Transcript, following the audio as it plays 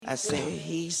I said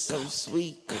he's so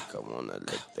sweet, think I wanna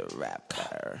lick the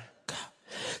rapper.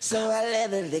 So I let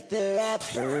her lick the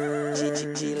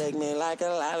rapper. She licked me like a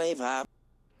lollipop.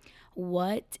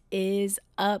 What is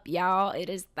up, y'all? It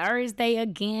is Thursday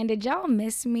again. Did y'all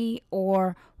miss me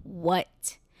or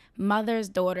what? Mothers,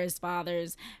 daughters,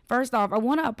 fathers. First off, I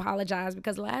want to apologize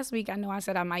because last week I know I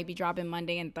said I might be dropping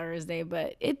Monday and Thursday,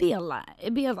 but it'd be a lot.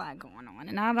 It'd be a lot going on.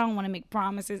 And I don't want to make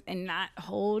promises and not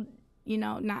hold,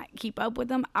 not keep up with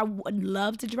them. I would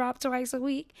love to drop twice a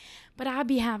week, but I'll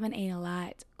be having a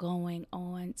lot going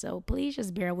on. So please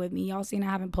just bear with me. Y'all seen I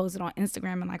haven't posted on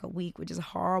Instagram in like a week, which is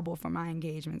horrible for my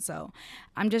engagement. So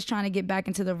I'm just trying to get back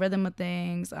into the rhythm of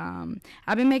things.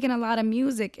 I've been making a lot of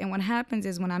music, and what happens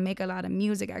is when I make a lot of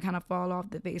music, I kind of fall off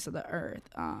the face of the earth.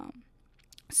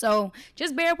 So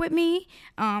just bear with me.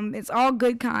 It's all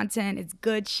good content. It's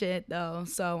good shit though.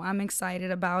 So I'm excited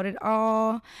about it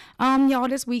all. Y'all,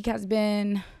 this week has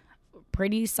been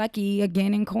pretty sucky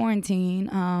again in quarantine.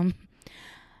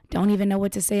 Don't even know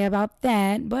what to say about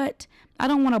that, but I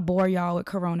don't want to bore y'all with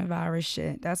coronavirus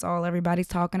shit. That's all everybody's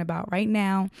talking about right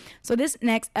now. So this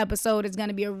next episode is going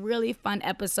to be a really fun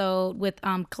episode with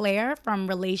Claire from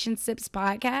Relationships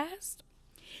Podcast.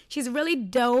 She's really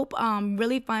dope,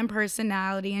 really fun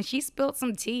personality, and she spilled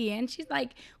some tea, and she's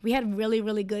like, we had really,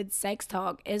 really good sex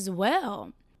talk as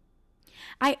well.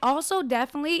 I also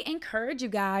definitely encourage you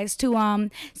guys to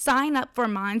sign up for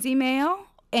Mind's Email,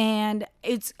 and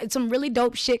it's some really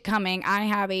dope shit coming. I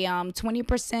have a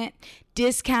 20%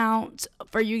 discount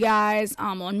for you guys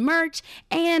on merch,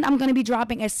 and I'm gonna be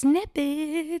dropping a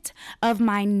snippet of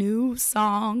my new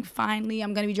song. Finally,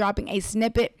 I'm gonna be dropping a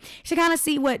snippet to kind of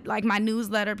see what like my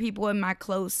newsletter people and my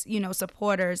close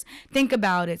supporters think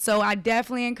about it. So I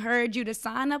definitely encourage you to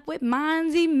sign up with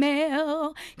Mind's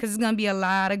Email because it's gonna be a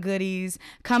lot of goodies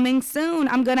coming soon.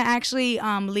 I'm gonna actually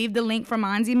leave the link for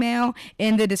Mind's Email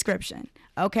in the description.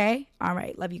 Okay, all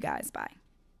right, love you guys, bye.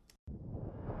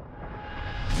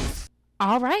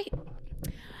 All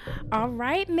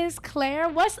right, Miss Claire,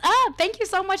 what's up? Thank you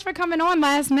so much for coming on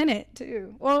last minute,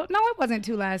 too. Well, no, it wasn't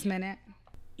too last minute.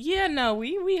 Yeah, no,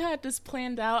 we had this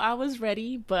planned out. I was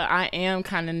ready, but I am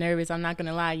kind of nervous. I'm not going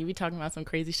to lie. You be talking about some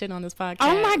crazy shit on this podcast.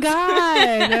 Oh, my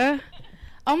God.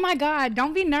 Oh, my God.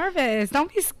 Don't be nervous.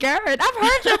 Don't be scared. I've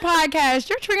heard your podcast.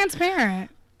 You're transparent.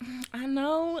 I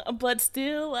know, but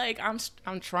still, like, I'm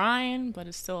trying, but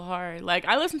it's still hard. Like,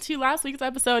 I listened to you last week's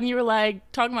episode, and you were,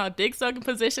 like, talking about dick-sucking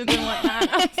positions and whatnot.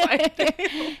 I was like,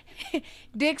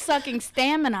 dick-sucking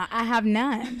stamina. I have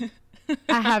none.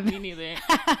 I have me neither.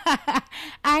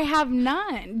 I have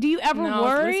none. Do you ever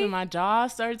worry? Listen, my jaw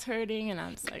starts hurting, and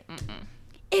I'm just like,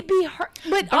 It be hurt.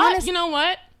 But honestly, you know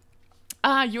what?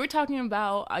 You were talking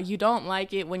about you don't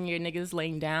like it when your nigga's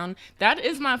laying down. That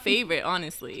is my favorite,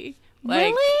 honestly.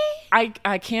 Like, really?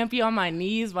 I can't be on my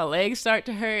knees. My legs start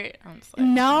to hurt. I'm just like,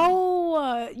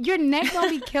 no, your neck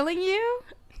don't be killing you?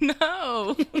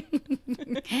 No.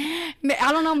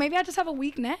 I don't know. Maybe I just have a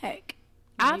weak neck.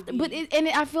 I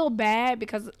feel bad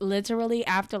because literally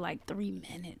after like 3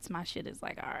 minutes, my shit is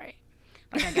like, all right,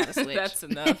 like I gotta switch. That's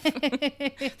enough.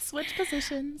 Switch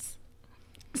positions.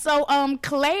 So,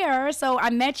 Claire, so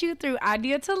I met you through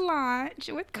Idea to Launch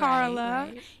with Carla.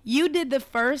 Right. You did the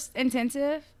first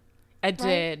intensive? I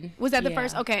did. Was that the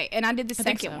first? Okay, and I did the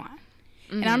second one.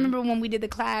 Mm-hmm. And I remember when we did the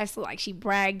class, like she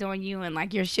bragged on you and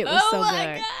like your shit was so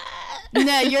good. God.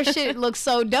 No, your shit looks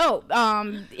so dope.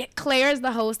 Claire is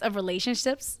the host of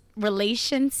Relationships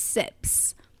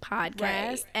Podcast,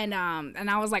 right. and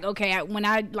I was like, okay, when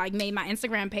I like made my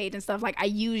Instagram page and stuff, like I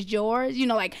used yours,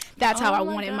 like that's how I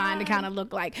wanted mine to kind of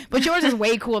look like. But yours is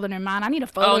way cooler than mine. I need a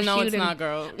photo shoot. Oh no, it's not,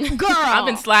 girl. Girl, I've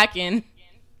been slacking.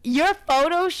 Your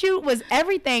photo shoot was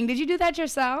everything. Did you do that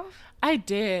yourself? I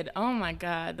did. Oh my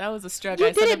God, that was a struggle.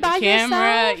 You did it by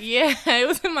camera. yourself? Yeah, it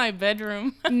was in my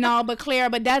bedroom. No, but Claire,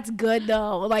 that's good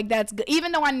though. Like that's good.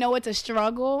 Even though I know it's a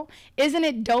struggle, isn't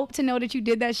it dope to know that you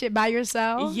did that shit by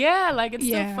yourself? Yeah, like it's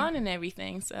still fun and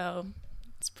everything. So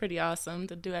it's pretty awesome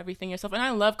to do everything yourself. And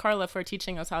I love Carla for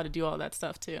teaching us how to do all that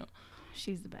stuff too.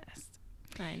 She's the best.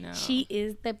 I know. She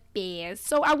is the best.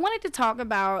 So I wanted to talk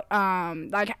about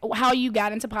like how you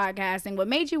got into podcasting, what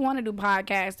made you want to do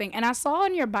podcasting. And I saw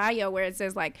in your bio where it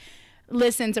says like,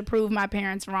 listen to prove my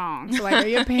parents wrong. So like, are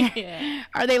your parents,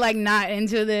 are they like not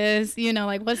into this?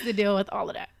 Like what's the deal with all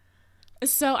of that?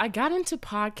 So I got into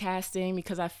podcasting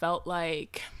because I felt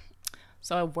like,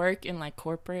 so I work in like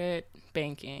corporate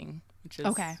banking, which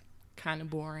is kind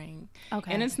of boring.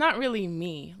 Okay. And it's not really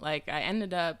me. Like I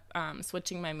ended up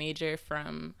switching my major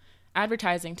from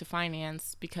advertising to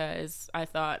finance because I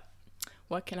thought,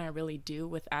 what can I really do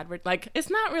with like it's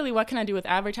not really what can I do with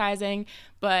advertising,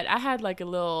 but I had like a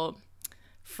little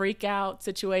freak out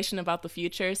situation about the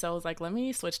future. So I was like, let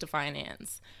me switch to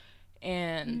finance.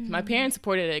 And my parents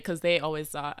supported it because they always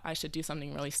thought I should do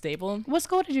something really stable. What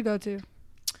school did you go to?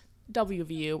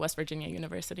 WVU, West Virginia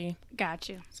University. Got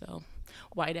you. So,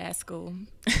 white ass school.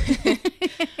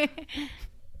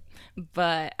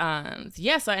 But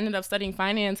yeah, so I ended up studying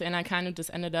finance, and I kind of just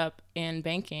ended up in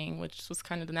banking, which was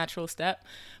kind of the natural step.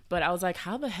 But I was like,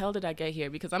 how the hell did I get here?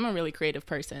 Because I'm a really creative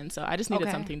person, so I just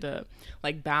needed something to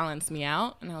like balance me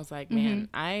out. And I was like, man,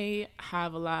 I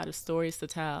have a lot of stories to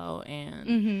tell,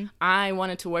 and I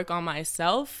wanted to work on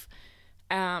myself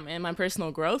and my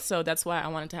personal growth. So that's why I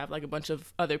wanted to have like a bunch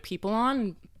of other people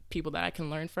on, people that I can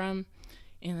learn from.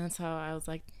 And that's how I was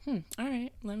like, all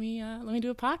right, let me do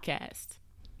a podcast.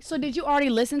 So did you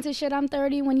already listen to Shit I'm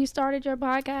 30 when you started your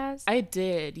podcast? I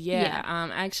did, yeah.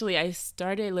 Actually, I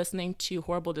started listening to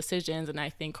Horrible Decisions, and I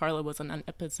think Carla was on an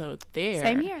episode there.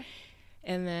 Same here.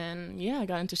 And then, yeah, I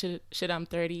got into Shit I'm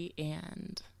 30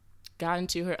 and got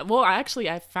into her. Well, I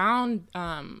found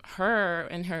her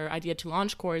and her Idea to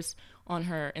Launch course on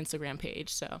her Instagram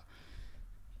page. So,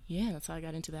 yeah, that's how I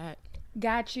got into that.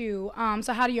 Got you.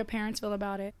 So how do your parents feel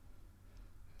about it?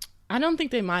 I don't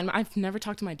think they mind. I've never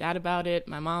talked to my dad about it.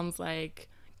 My mom's like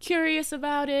curious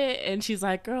about it, and she's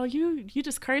like, "Girl, you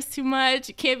just curse too much.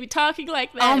 You can't be talking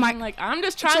like that." I'm like, I'm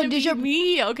just trying to be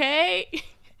me, okay?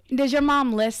 Does your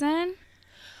mom listen?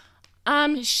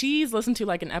 She's listened to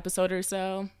like an episode or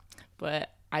so,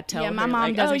 but I tell her, my mom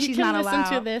like, doesn't. you She's can not listen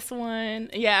allowed to this one.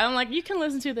 Yeah, I'm like, you can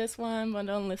listen to this one, but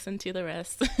don't listen to the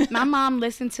rest. My mom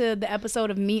listened to the episode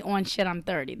of me on Shit I'm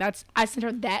 30. I sent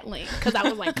her that link because I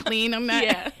was like clean on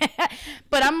that. Yeah.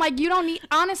 But I'm like, you don't need,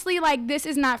 honestly, like, this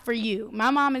is not for you.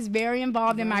 My mom is very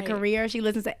involved in my career. She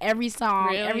listens to every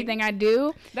song, everything I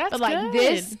do. That's but like good.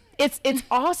 This, it's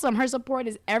awesome. Her support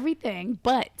is everything.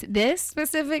 But this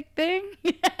specific thing,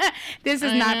 this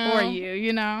is not for you,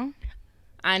 you know?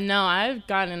 I know. I've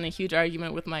gotten in a huge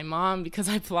argument with my mom because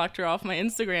I blocked her off my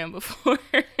Instagram before.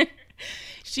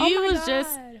 She was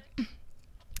just,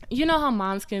 you know how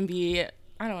moms can be,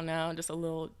 I don't know, just a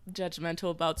little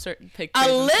judgmental about certain pictures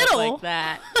and stuff like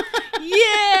that.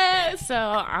 Yeah. So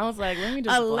I was like, let me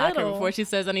just block her before she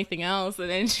says anything else. And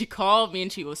then she called me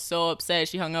and she was so upset.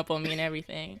 She hung up on me and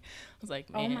everything. I was like,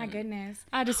 man. Oh my goodness.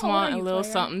 I just want a little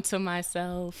something to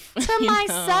myself. To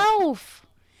myself.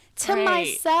 To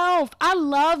myself. I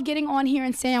love getting on here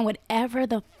and saying whatever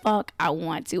the fuck I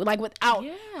want to, like without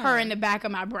her in the back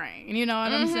of my brain. You know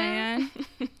what I'm saying?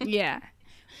 Yeah,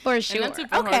 for sure. And that's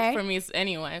super hard for me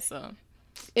anyway. So,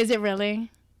 is it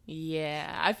really?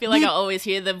 Yeah, I feel like I always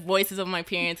hear the voices of my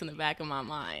parents in the back of my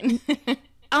mind.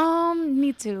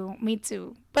 Me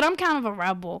too. But I'm kind of a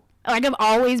rebel. Like, I've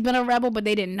always been a rebel, but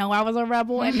they didn't know I was a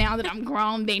rebel. And now that I'm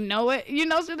grown, they know it. You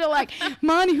know, so they're like,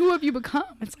 Monty, who have you become?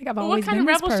 It's like, I've always been this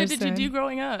person. What kind of rebel shit did you do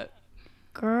growing up?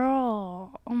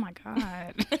 Girl, oh my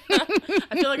God.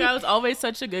 I feel like I was always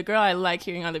such a good girl. I like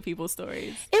hearing other people's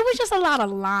stories. It was just a lot of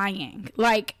lying.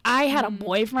 Like, I had a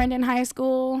boyfriend in high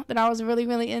school that I was really,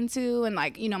 really into. And,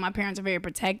 like, you know, my parents are very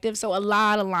protective. So a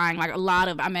lot of lying. Like,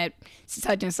 I'm at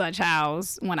such and such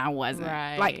house when I wasn't.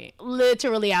 Right. Like,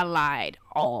 literally, I lied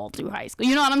all through high school.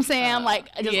 You know what I'm saying?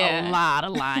 Like, just a lot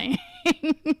of lying.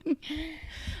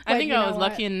 I think I was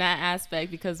lucky in that aspect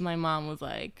because my mom was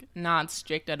like not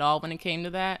strict at all when it came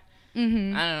to that. I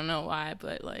don't know why,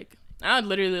 but like I would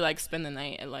literally like spend the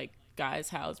night at like guys'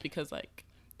 house because like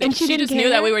she just knew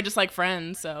that we were just like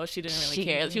friends, so she didn't really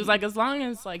care. She was like, as long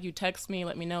as like you text me,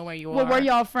 let me know where you are. Well, were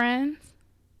y'all friends?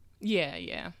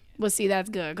 Yeah. Well, see, that's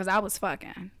good because I was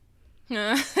fucking.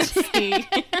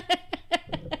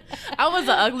 I was an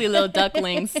ugly little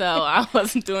duckling, so I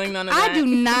wasn't doing none of that. I do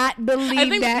not believe that. I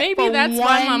think maybe that's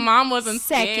why my mom wasn't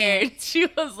scared. She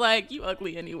was like, "You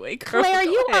ugly anyway, girl." Claire,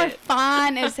 you are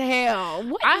fine as hell.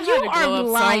 What? I had to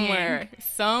grow up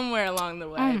somewhere along the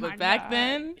way, but back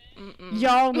then,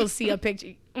 y'all will see a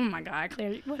picture. Oh my God,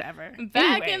 Claire, whatever.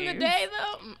 Back in the day,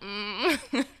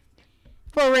 though,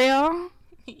 for real.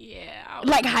 Yeah,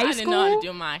 like high school. I didn't know how to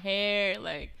do my hair,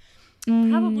 like.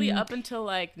 Probably up until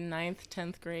like 9th,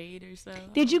 10th grade or so.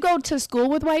 Did you go to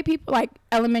school with white people, like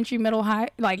elementary, middle, high?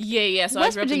 Like yeah. So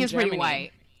West I grew up in Virginia's pretty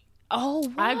white. Oh,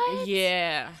 what?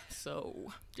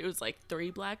 So there was like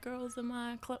 3 black girls in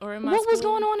my school. What was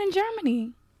going on in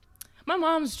Germany? My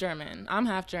mom's German. I'm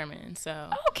half German,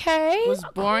 so okay. Was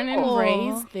born and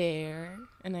raised there,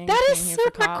 and then that is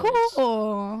super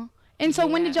cool. And so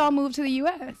when did y'all move to the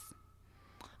U.S.?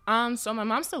 So my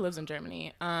mom still lives in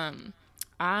Germany.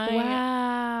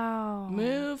 I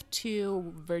moved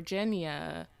to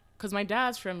Virginia because my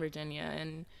dad's from Virginia,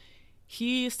 and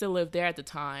he still lived there at the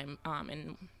time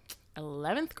in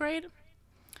 11th grade.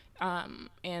 And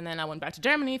then I went back to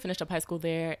Germany, finished up high school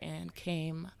there, and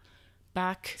came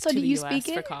back to the US speak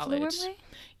for college. Fluently?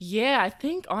 Yeah, I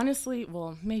think honestly,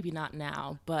 well, maybe not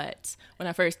now, but when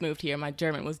I first moved here, my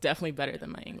German was definitely better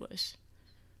than my English.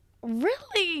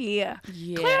 Really? Yeah.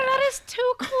 Claire, that is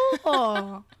too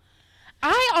cool.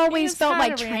 I always felt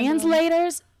like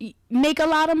translators make a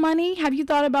lot of money. Have you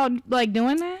thought about like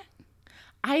doing that?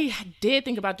 I did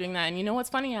think about doing that. And you know what's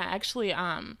funny? I actually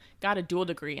got a dual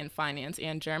degree in finance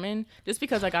and German just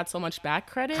because I got so much back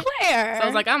credit. Claire. So I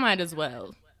was like, I might as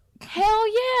well. Hell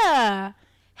yeah.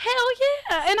 Hell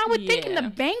yeah. And I would think in the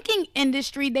banking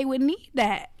industry, they would need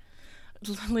that.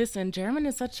 Listen, German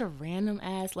is such a random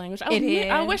ass language.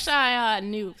 I wish I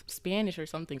knew Spanish or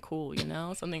something cool, you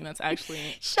know? Something that's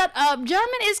actually... Shut up.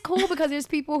 German is cool because there's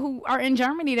people who are in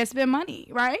Germany that spend money,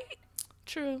 right?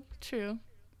 True.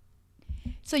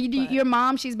 So your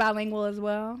mom, she's bilingual as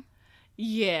well?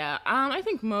 Yeah. I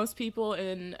think most people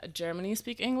in Germany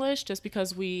speak English just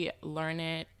because we learn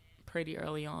it pretty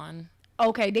early on.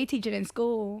 Okay, they teach it in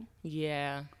school.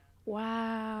 Yeah.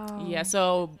 Wow. Yeah,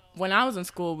 so when I was in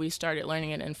school, we started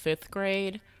learning it in 5th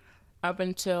grade up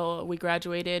until we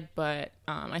graduated, but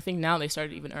I think now they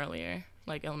started even earlier,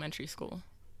 like elementary school.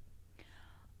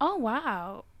 Oh,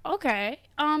 wow. Okay.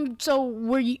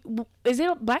 So is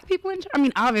it black people in Germany? I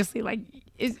mean, obviously, like,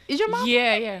 is your mom?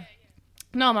 Yeah.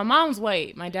 No, my mom's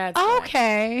white. My dad's white.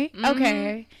 Okay. Mm-hmm.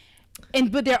 Okay.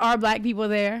 But there are black people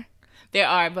there? There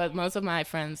are, but most of my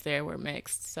friends there were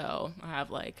mixed. So I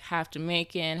have like half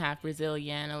Jamaican, half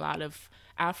Brazilian, a lot of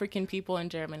African people in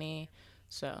Germany.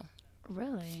 So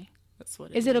really, that's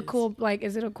what it is. Is it a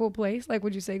cool place? Like,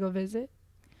 would you say go visit?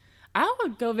 I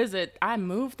would go visit. I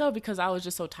moved though because I was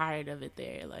just so tired of it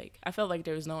there. Like I felt like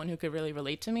there was no one who could really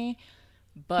relate to me.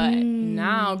 But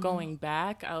now going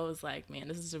back, I was like, man,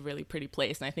 this is a really pretty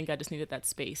place. And I think I just needed that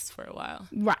space for a while.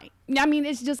 Right. I mean,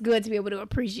 it's just good to be able to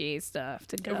appreciate stuff,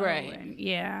 to go. Right. And,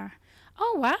 yeah.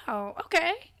 Oh, wow.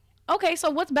 Okay, so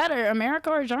what's better, America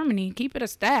or Germany? Keep it a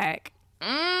stack.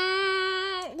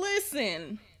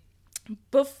 Listen,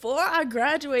 before I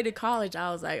graduated college,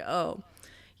 I was like, oh,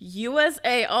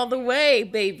 USA all the way,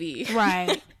 baby.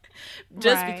 Right.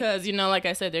 Just because, you know, like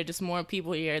I said, there are just more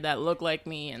people here that look like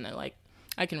me and they're like,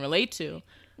 I can relate to.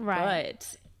 Right.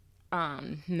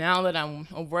 But now that I'm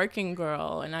a working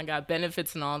girl and I got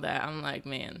benefits and all that, I'm like,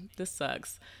 man, this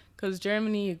sucks. Because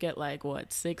Germany, you get like,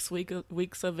 6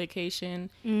 weeks of vacation.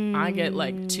 I get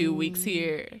like 2 weeks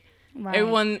here. Right.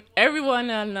 Everyone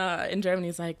in Germany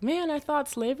is like, man, I thought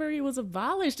slavery was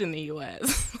abolished in the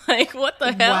U.S. Like, what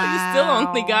the hell? Wow. You still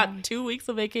only got 2 weeks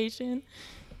of vacation?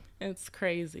 It's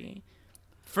crazy.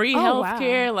 Free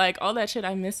healthcare, wow. Like all that shit.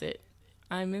 I miss it.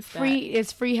 I miss that.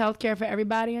 Is free healthcare for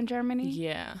everybody in Germany?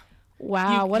 Yeah.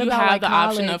 Wow. What you about have like the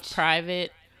college? option of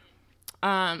private?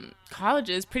 College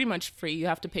is pretty much free. You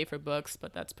have to pay for books,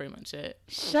 but that's pretty much it.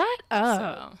 Shut up.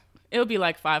 So it'll be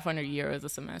like 500 euros a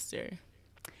semester.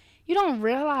 You don't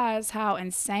realize how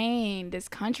insane this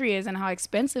country is and how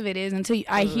expensive it is until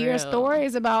I hear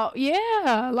stories about,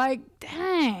 like,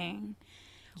 dang.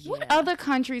 Yeah. What other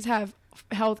countries have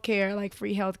healthcare, like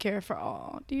free healthcare for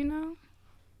all? Do you know?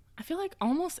 I feel like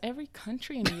almost every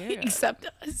country in Europe. Except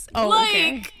us. Oh,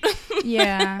 like. Okay.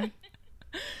 Yeah.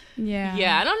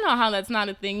 Yeah, I don't know how that's not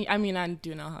a thing. I mean, I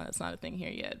do know how that's not a thing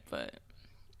here yet, but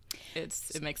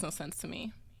it makes no sense to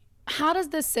me. How does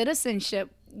the citizenship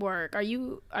work? Are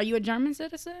you a German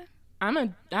citizen? I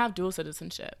have dual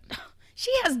citizenship.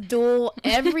 She has dual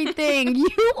everything.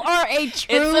 You are a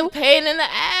true... It's a pain in the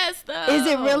ass, though. Is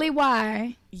it really?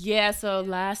 Why? Yeah, so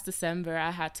last December,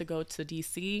 I had to go to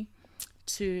D.C.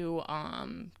 to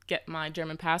get my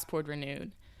German passport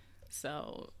renewed.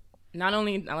 So not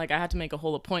only, like, I had to make a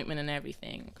whole appointment and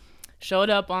everything. Showed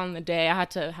up on the day. I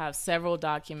had to have several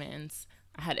documents.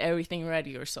 I had everything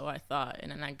ready, or so I thought.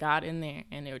 And then I got in there,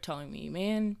 and they were telling me,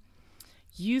 man,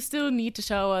 you still need to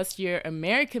show us your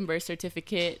American birth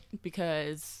certificate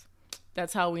because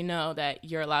that's how we know that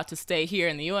you're allowed to stay here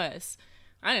in the U.S.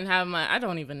 I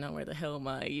don't even know where the hell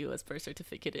my U.S. birth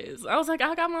certificate is. I was like,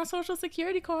 I got my social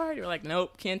security card. You're like,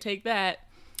 nope, can't take that.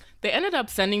 They ended up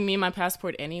sending me my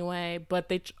passport anyway, but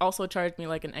they also charged me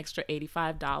like an extra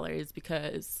 $85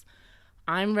 because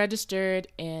I'm registered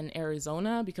in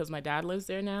Arizona because my dad lives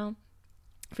there now.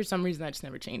 For some reason, I just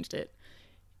never changed it.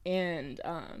 And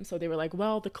so they were like,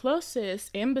 well, the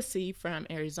closest embassy from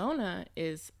Arizona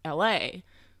is LA.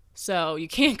 So you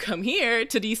can't come here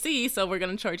to DC. So we're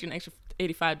going to charge you an extra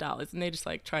 $85. And they just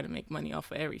like try to make money off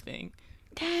of everything.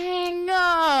 Dang.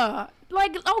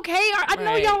 Like, okay. I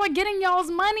know y'all are getting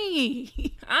y'all's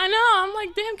money. I know. I'm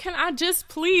like, damn, can I just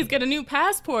please get a new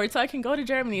passport so I can go to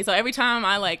Germany? So every time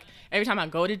I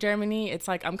go to Germany, it's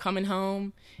like I'm coming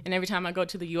home. And every time I go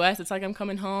to the US, it's like I'm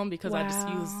coming home because I just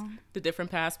use the different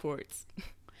passports.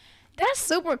 That's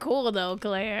super cool though,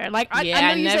 Claire. Like I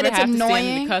know you never said it's have annoying. To stand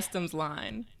in the customs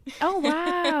line. Oh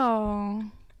wow.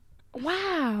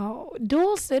 Wow.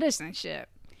 Dual citizenship.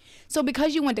 So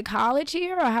because you went to college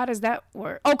here, or how does that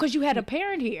work? Oh, because you had a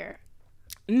parent here.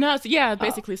 No, so yeah,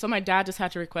 basically. So my dad just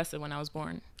had to request it when I was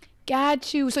born.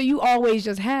 Got you. So you always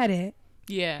just had it.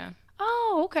 Yeah.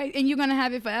 Oh, okay. And you're gonna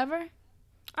have it forever?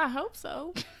 I hope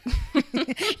so. I'm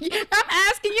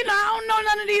asking, I don't know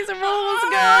none of these rules,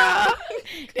 girl.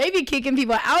 They be kicking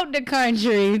people out the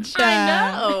country.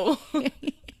 Child. I know.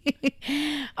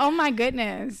 Oh my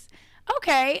goodness.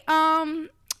 Okay. How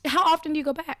often do you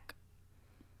go back?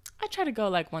 I try to go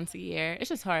like once a year. It's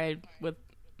just hard with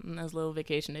as little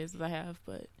vacation days as I have,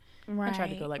 but I try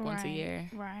to go like once a year.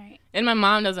 Right. And my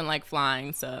mom doesn't like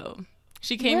flying, so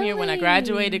she came here when I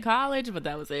graduated college, but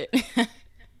that was it.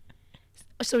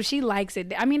 So she likes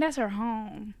it. I mean, that's her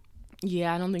home.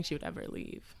 Yeah, I don't think she would ever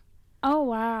leave. Oh,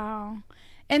 wow.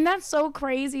 And that's so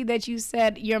crazy that you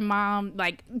said your mom,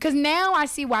 like, because now I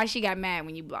see why she got mad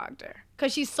when you blocked her.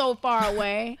 Because she's so far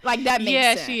away. Like, that makes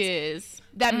sense. Yeah, she is.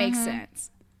 That makes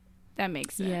sense. That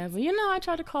makes sense. Yeah, but I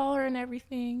try to call her and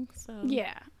everything. So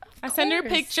yeah. I send her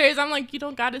pictures. I'm like, you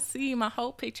don't got to see my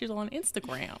whole pictures on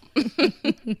Instagram.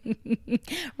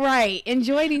 Right.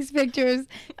 Enjoy these pictures.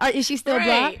 Is she still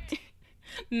blocked?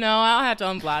 No, I'll have to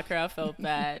unblock her. I felt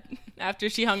bad. After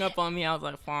she hung up on me, I was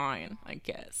like, fine, I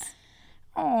guess.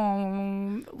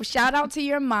 Oh, shout out to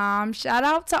your mom. Shout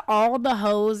out to all the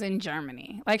hoes in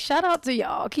Germany. Like, shout out to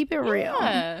y'all. Keep it real.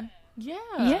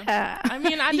 Yeah. I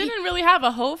mean, I didn't really have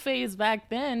a hoe phase back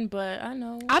then, but I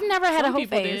know. I've never had a hoe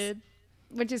phase. Did.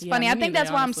 Which is funny. I think that's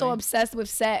why I'm so obsessed with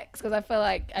sex, because I feel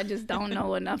like I just don't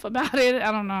know enough about it. I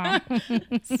don't know.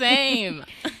 Same.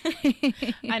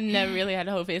 I never really had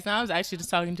a whole face. And I was actually just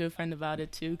talking to a friend about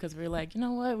it too, because we were like, you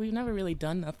know what? We've never really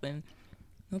done nothing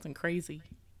crazy.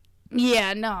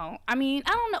 Yeah, no. I mean,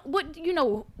 I don't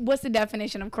know. What's the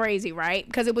definition of crazy, right?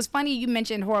 Because it was funny you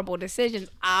mentioned Horrible Decisions.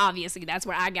 Obviously, that's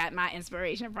where I got my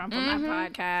inspiration from my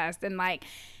podcast. And like,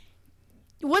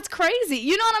 what's crazy?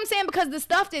 You know what I'm saying? Because the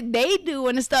stuff that they do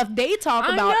and the stuff they talk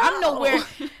about, I'm nowhere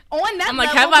on that. I'm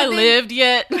like, have I lived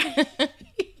yet?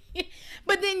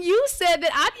 But then you said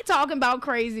that I be talking about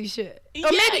crazy shit.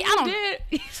 Or maybe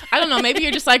I don't know. Maybe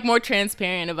you're just like more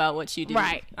transparent about what you do.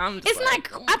 Right. It's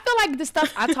like, I feel like the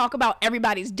stuff I talk about,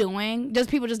 everybody's doing. Just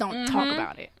people just don't talk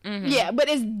about it. Yeah, but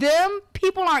it's them.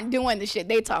 People aren't doing the shit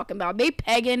they talking about. They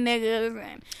pegging niggas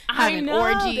and having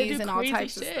orgies and all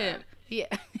types of stuff. Yeah.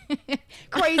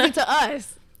 Crazy to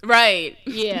us. Right.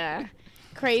 Yeah.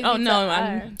 Crazy. Oh no,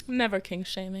 I'm never king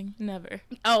shaming. Never.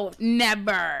 Oh,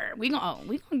 never. We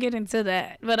gonna get into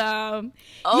that. But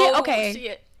yeah, okay.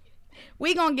 Shit.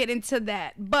 We gonna get into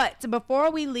that. But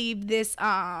before we leave this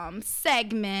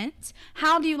segment,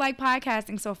 how do you like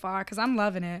podcasting so far? Because I'm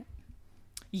loving it.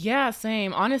 Yeah,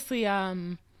 same. Honestly,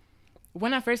 when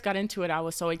I first got into it, I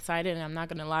was so excited, and I'm not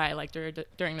gonna lie. Like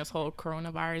during this whole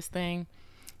coronavirus thing,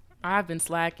 I've been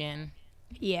slacking.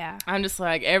 Yeah. I'm just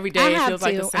like, every day it feels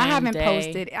like the same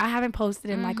day. I haven't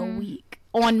posted in like a week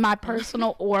on my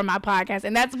personal or my podcast.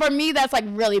 And that's, for me, that's like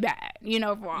really bad,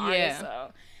 for artists.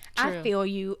 So true. I feel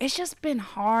you. It's just been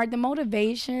hard. The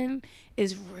motivation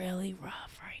is really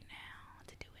rough right now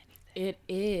to do anything. It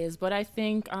is. But I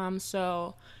think,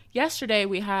 so yesterday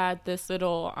we had this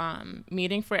little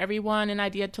meeting for everyone in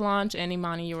Idea to Launch. And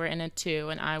Imani, you were in it too,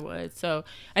 and I was. So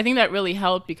I think that really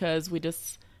helped, because we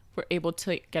just were able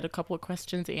to get a couple of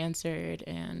questions answered.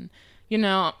 And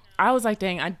I was like,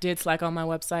 dang, I did slack on my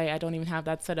website. I don't even have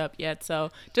that set up yet. So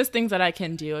just things that I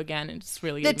can do again, and just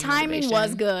really the timing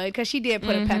was good, because she did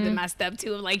put a pep in my step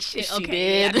too, of like, shit,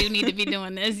 okay, I do need to be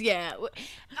doing this. Yeah,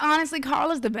 honestly,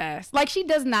 Carla's the best. Like, she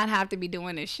does not have to be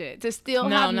doing this shit to still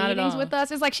have meetings with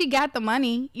us. It's like she got the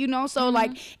money, so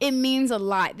like it means a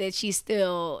lot that she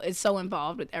still is so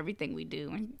involved with everything we do,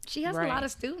 and she has a lot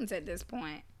of students at this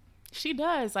point. She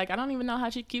does. Like, I don't even know how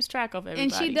she keeps track of everybody.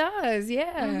 And she does,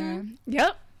 yeah.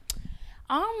 Yep.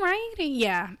 Alrighty,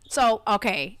 yeah. So,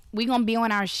 okay, we gonna be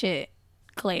on our shit,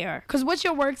 Claire. Because what's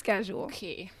your work schedule?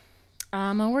 Okay.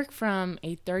 I work from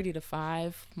 8:30 to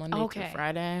 5, Monday to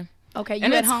Friday. Okay, you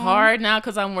and at it's home? hard now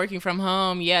because I'm working from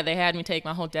home. Yeah, they had me take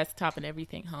my whole desktop and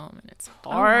everything home, and it's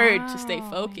hard to stay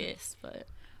focused. But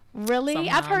Really?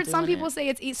 Somehow I've heard some people say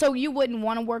it's so you wouldn't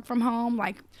want to work from home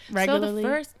like regularly?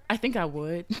 So I think I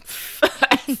would.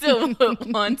 I still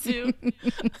would want to.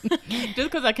 Just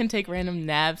because I can take random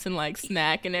naps and like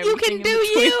snack and everything. You can do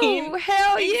you.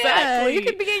 Hell yeah. Exactly. You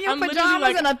could be in your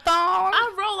pajamas and a thong.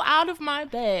 I roll out of my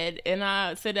bed and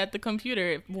I sit at the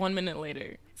computer 1 minute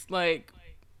later. It's like...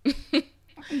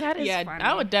 That is funny.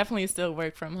 I would definitely still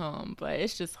work from home, but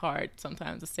it's just hard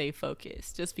sometimes to stay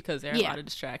focused just because there are a lot of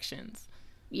distractions.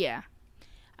 Yeah.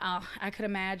 I could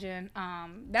imagine.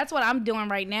 That's what I'm doing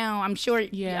right now. I'm sure,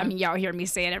 I mean, y'all hear me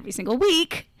say it every single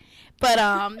week, but,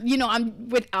 I'm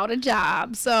without a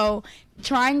job. So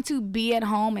trying to be at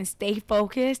home and stay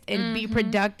focused and be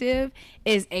productive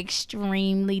is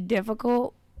extremely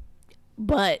difficult.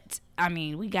 But, I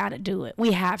mean, we got to do it.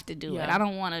 We have to do it. I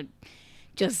don't want to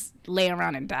just lay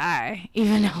around and die,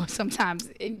 even though sometimes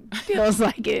it feels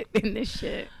like it in this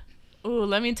shit. Ooh,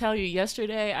 let me tell you,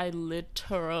 yesterday I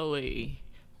literally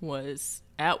was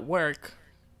at work,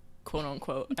 quote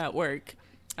unquote, at work,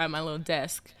 at my little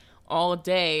desk all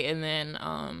day. And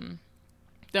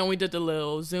then we did the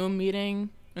little Zoom meeting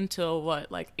until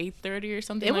like 8:30 or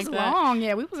something like that. It was long.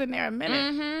 Yeah, we was in there a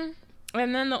minute. Mm-hmm.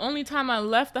 And then the only time I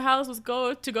left the house was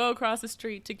to go across the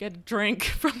street to get a drink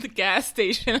from the gas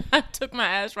station. I took my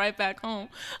ass right back home.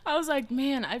 I was like,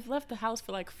 man, I've left the house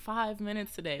for like 5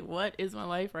 minutes today. What is my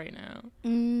life right now?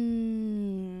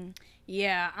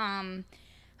 Yeah.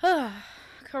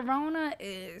 Corona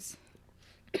is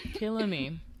killing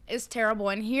me. It's terrible.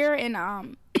 And here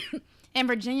in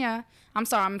Virginia, I'm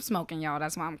sorry, I'm smoking, y'all.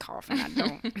 That's why I'm coughing. I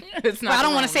don't. It's not. I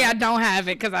don't want to say I don't have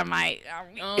it because I might.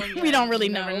 We don't really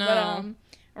know.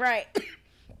 But, right.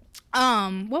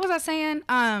 What was I saying?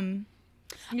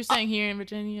 You're saying here in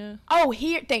Virginia? Oh,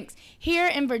 thanks. Here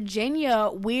in Virginia,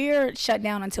 we're shut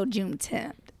down until June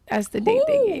 10th. That's the date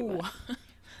they gave us.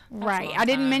 Right. I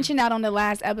didn't mention that on the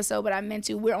last episode, but I meant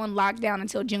to. We're on lockdown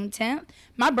until June 10th.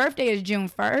 My birthday is June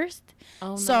 1st.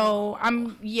 Oh, so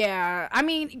no. I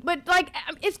mean, but like,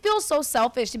 it feels so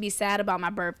selfish to be sad about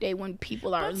my birthday when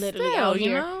people are literally out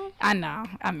here. You know? I know.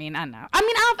 I mean,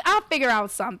 I'll figure out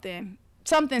something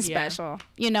special,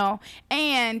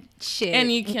 and shit.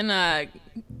 And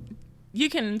you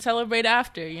can celebrate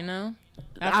after,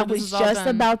 I was just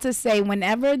about to say,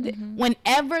 whenever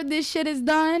this shit is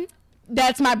done,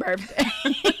 that's my birthday.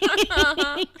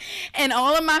 And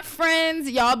all of my friends,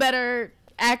 y'all better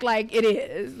act like it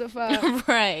is. The fuck?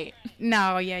 Right.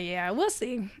 No, yeah. We'll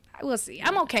see.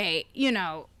 I'm okay.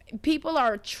 People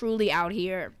are truly out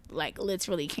here, like,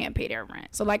 literally can't pay their rent.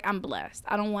 So, like, I'm blessed.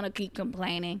 I don't want to keep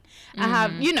complaining. I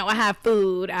have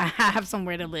food. I have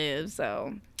somewhere to live.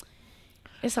 So,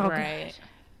 it's all right.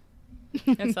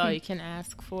 That's all you can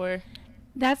ask for.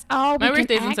 That's all. My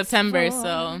birthday's in September,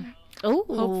 so. Ooh,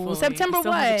 hopefully. September I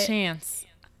still what? Have a chance.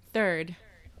 3rd.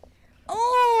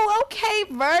 Oh, okay,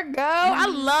 Virgo. I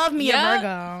love me a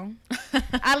Virgo.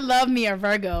 I love me a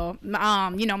Virgo.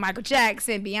 Michael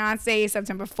Jackson, Beyonce,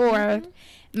 September 4th.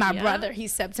 My brother,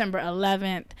 he's September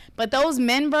 11th. But those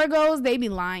men Virgos, they be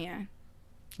lying.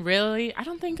 Really? I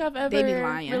don't think I've ever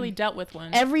really dealt with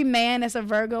one. Every man that's a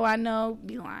Virgo I know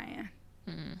be lying.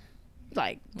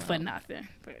 Like, for nothing.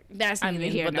 But that's neither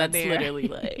here nor that's there. Literally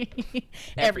like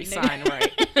every sign,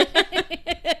 right?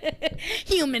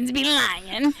 Humans be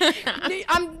lying.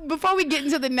 Before we get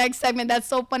into the next segment, that's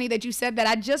so funny that you said that.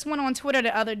 I just went on Twitter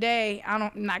the other day.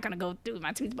 I'm not going to go through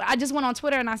my tweets, but I just went on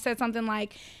Twitter and I said something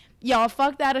like, y'all,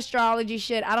 fuck that astrology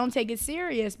shit. I don't take it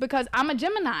serious because I'm a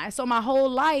Gemini. So my whole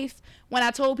life, when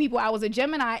I told people I was a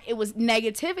Gemini, it was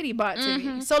negativity brought to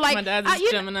me. So like, my dad's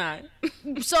a Gemini.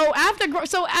 So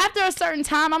after a certain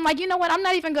time, I'm like, you know what? I'm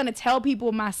not even gonna tell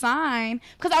people my sign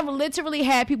because I've literally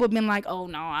had people been like, oh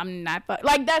no, I'm not.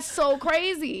 Like that's so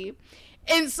crazy.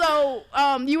 And so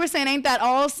you were saying, ain't that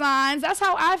all signs? That's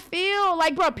how I feel.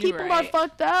 Like, bro, people are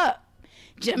fucked up.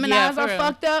 Geminis are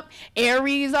fucked up.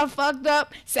 Aries are fucked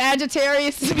up.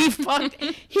 Sagittarius be fucked.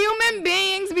 Human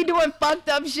beings be doing fucked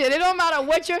up shit. It don't matter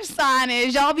what your sign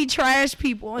is. Y'all be trash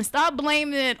people. And stop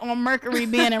blaming it on Mercury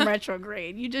being in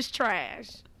retrograde. You just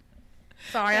trash.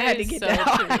 Sorry, I had to get that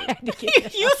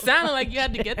off. You sounded like you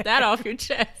had to get that off your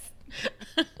chest.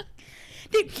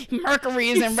 Mercury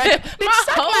is in retrograde. Bitch,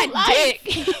 suck my dick.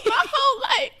 My whole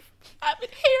life. I've been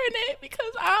hearing it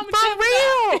because I'm a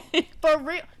Gemini. For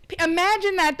real.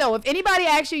 Imagine that, though. If anybody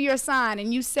asks you your sign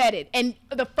and you said it, and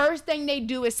the first thing they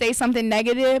do is say something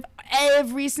negative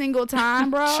every single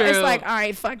time, bro. True. It's like, all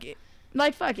right, fuck it.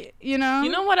 Like, fuck it, You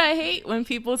know what I hate? When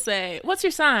people say, what's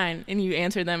your sign? And you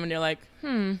answer them and they're like,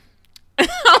 I'm like,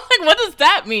 what does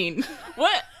that mean?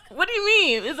 What do you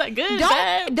mean? Is that good?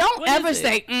 Don't ever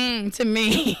say to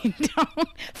me. Don't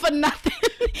for nothing.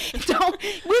 Don't.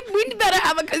 We better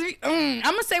have a because I'm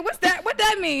gonna say what's that? What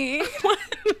that mean?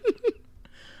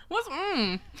 What's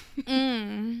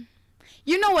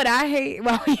You know what I hate?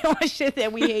 Well, you know what shit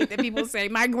that we hate that people say.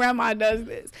 My grandma does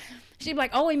this. She'd be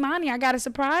like, "Oh, Imani, I got a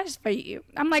surprise for you."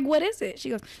 I'm like, "What is it?" She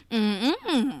goes, You know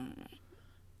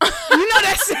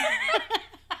that shit?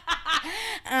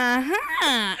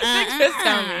 Just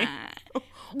tell me.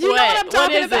 You know what I'm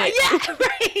talking about? It? Yeah,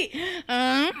 right.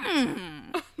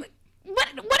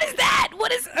 What is that?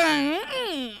 What is And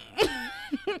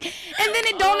then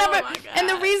it don't ever. And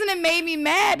the reason it made me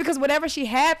mad because whatever she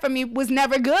had for me was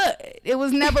never good. It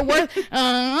was never worth.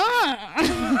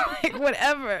 Like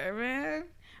whatever, man.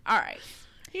 All right.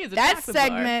 That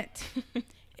segment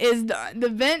is done. The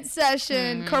vent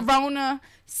session, Corona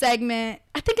segment.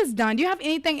 I think it's done. Do you have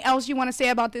anything else you want to say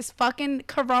about this fucking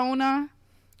Corona?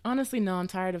 Honestly, no. I'm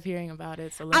tired of hearing about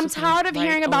it. So I'm tired of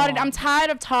hearing about it. I'm tired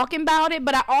of talking about it.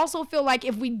 But I also feel like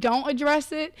if we don't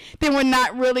address it, then we're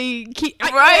not really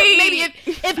maybe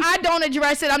if I don't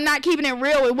address it, I'm not keeping it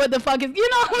real with what the fuck is. You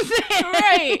know what I'm saying?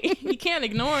 Right. You can't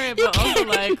ignore it, but also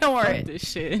like fuck this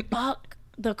shit. Fuck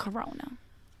the Corona.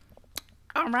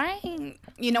 All right.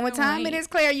 You know what time it is,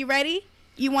 Claire? You ready?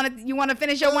 You want to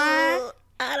finish your wine?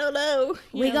 I don't know.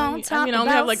 We gonna talk about I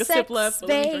only have like a sex, sip left,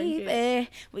 baby.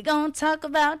 We gonna talk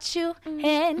about you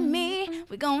and me.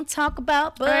 We gonna talk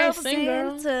about bubbles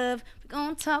and stuff. We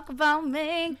gonna talk about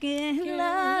making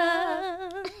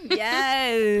love.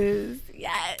 Yes.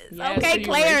 Okay,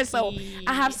 Claire. So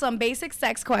I have some basic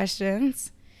sex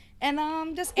questions,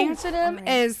 and just answer them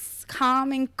as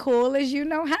calm and cool as you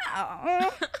know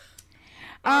how.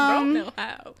 I don't know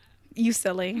how. You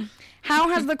silly. How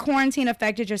has the quarantine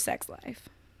affected your sex life?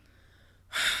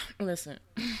 Listen.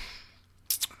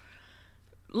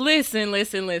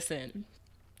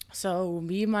 So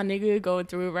me and my nigga going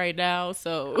through it right now.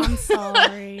 So I'm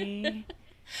sorry.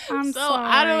 I'm sorry.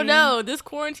 I don't know. This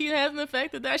quarantine hasn't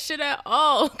affected that shit at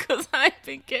all because I ain't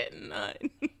been getting none.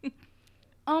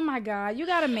 Oh my God, you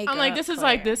gotta make. I'm like, this is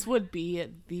Claire. Like this would be at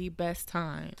the best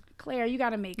time. Claire, you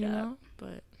gotta make up. Know?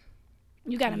 But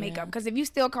you gotta make up because if you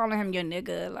still calling him your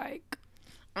nigga, like.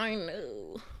 I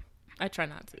know. I try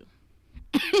not to.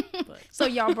 But. So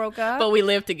y'all broke up? But we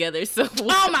live together, so.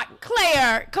 Oh my,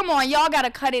 Claire, come on, y'all gotta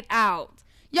cut it out.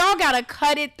 Y'all gotta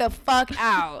cut it the fuck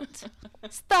out.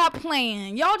 Stop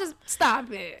playing. Y'all just stop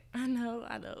it. I know.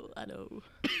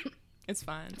 It's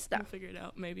fine. Stop. We'll figure it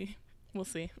out, maybe. We'll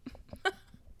see.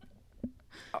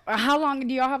 How long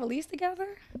do y'all have a lease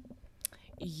together?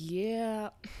 Yeah,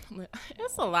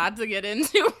 it's a lot to get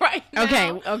into right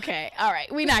now. Okay, all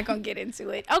right. We're not gonna get into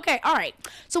it. Okay, all right.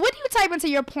 So what do you type into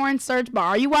your porn search bar?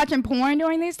 Are you watching porn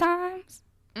during these times?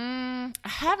 I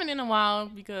haven't in a while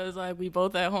because like we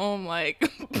both at home.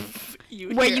 Like,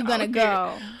 where you gonna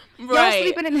go? Right. Y'all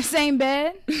sleeping in the same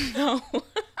bed? No.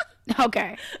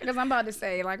 Okay, because I'm about to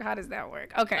say like, how does that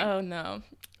work? Okay. Oh no,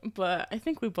 but I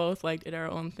think we both like did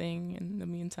our own thing in the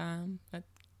meantime.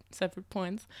 Separate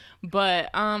points, but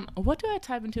what do I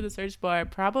type into the search bar? I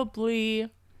probably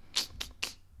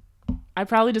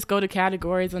just go to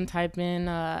categories and type in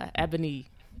ebony.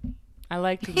 I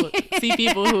like to see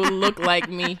people who look like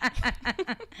me.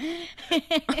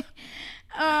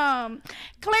 Claire,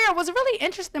 was really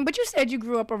interesting, but you said you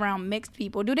grew up around mixed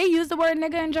people. Do they use the word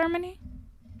nigga in Germany?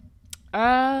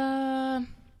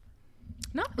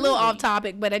 Not really. A little off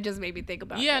topic, but it just made me think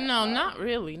about that. Yeah, no, not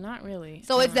really.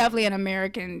 So it's definitely an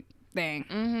American thing.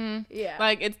 Mm-hmm. Yeah.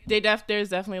 Like there's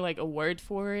definitely like a word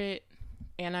for it.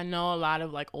 And I know a lot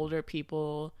of like older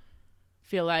people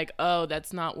feel like, oh,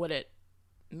 that's not what it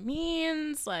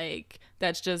means. Like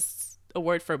that's just a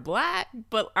word for black.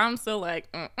 But I'm still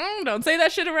like, don't say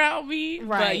that shit around me.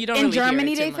 Right. But you don't in really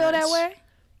Germany, hear it they feel that way?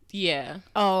 Yeah.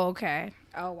 Oh, okay.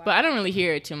 Oh, wow. But I don't really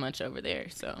hear it too much over there,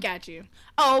 so. Got you.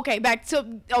 Oh, okay.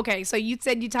 So you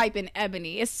said you type in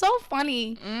ebony. It's so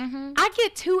funny. Mm-hmm. I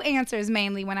get two answers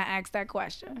mainly when I ask that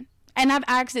question. And I've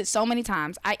asked it so many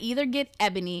times. I either get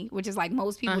ebony, which is like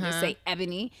most people just say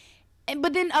ebony.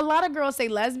 But then a lot of girls say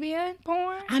lesbian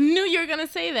porn. I knew you were going to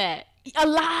say that. A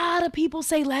lot of people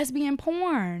say lesbian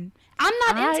porn. I'm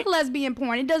not into lesbian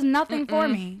porn. It does nothing for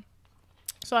me.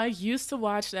 So I used to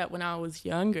watch that when I was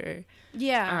younger.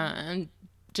 Yeah.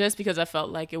 Just because I felt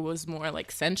like it was more like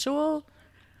sensual.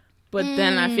 But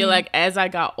then I feel like as I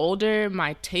got older,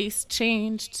 my taste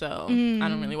changed. So I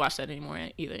don't really watch that anymore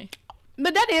either.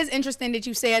 But that is interesting that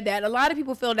you said that. A lot of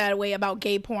people feel that way about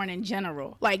gay porn in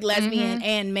general. Like lesbian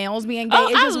and males being gay.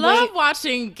 Oh, I love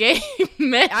watching gay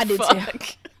men. I do too.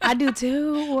 I do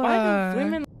too. Why do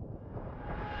women...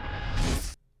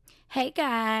 Hey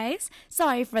guys,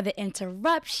 sorry for the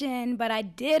interruption, but I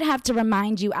did have to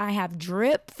remind you I have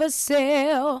drip for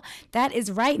sale. That is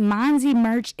right, Monzy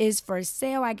merch is for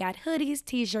sale. I got hoodies,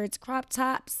 t-shirts, crop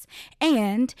tops,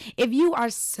 and if you are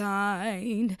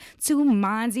signed to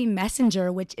Monzy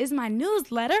Messenger, which is my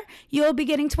newsletter, you'll be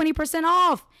getting 20%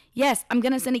 off. Yes, I'm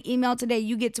going to send an email today.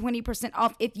 You get 20%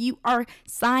 off if you are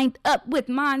signed up with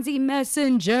Monzy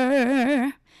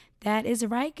Messenger. That is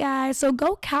right, guys. So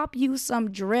go cop you some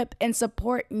drip and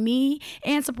support me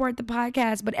and support the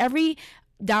podcast. But every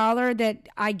dollar that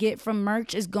I get from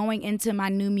merch is going into my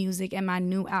new music and my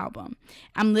new album.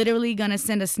 I'm literally going to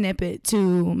send a snippet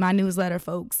to my newsletter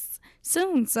folks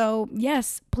soon. So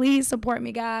yes, please support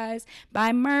me, guys.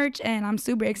 Buy merch, and I'm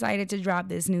super excited to drop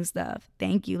this new stuff.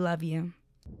 Thank you. Love you.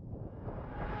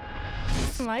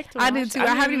 I do too.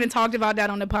 I haven't even talked about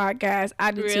that on the podcast. I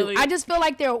do too. I just feel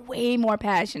like they're way more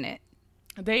passionate.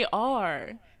 They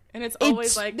are. And it's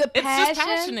always like, it's just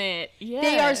passionate. Yeah.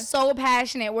 They are so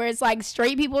passionate, where it's like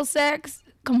straight people sex.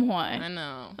 Come on. I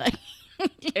know.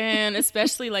 And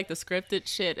especially like the scripted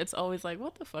shit. It's always like,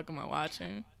 what the fuck am I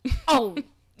watching? Oh,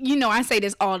 you know, I say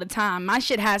this all the time. My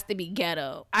shit has to be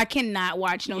ghetto. I cannot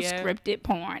watch no scripted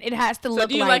porn. It has to look like... So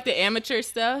do you like the amateur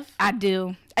stuff? I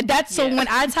do. So when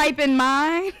I type in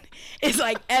mine, it's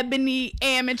like ebony,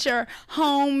 amateur,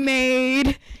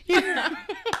 homemade, you know,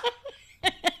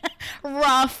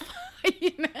 rough.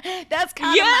 You know, that's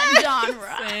kind of my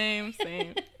genre.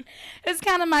 Same. It's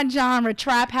kind of my genre.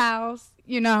 Trap house,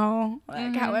 you know,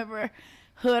 like however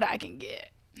hood I can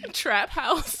get. Trap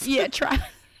house? Yeah, trap.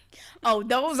 Oh,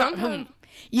 those are...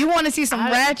 You want to see some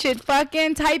ratchet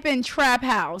fucking? Type in trap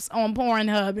house on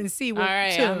Pornhub and see what. All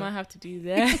right, I'm gonna have to do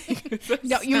that.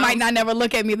 No, you might not never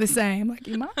look at me the same. Like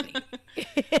you might.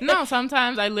 No,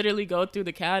 sometimes I literally go through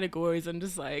the categories and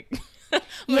just like,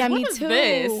 yeah, what me is too.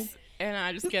 This? And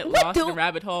I just get lost in the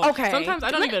rabbit hole. Okay. Sometimes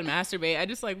I don't even masturbate. I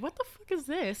just like, what the fuck is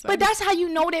this? But that's how you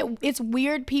know that it's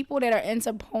weird people that are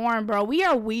into porn, bro. We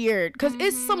are weird because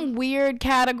it's some weird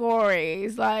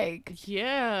categories. Like,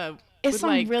 yeah, it's some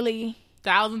like really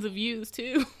thousands of views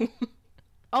too.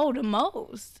 Oh, the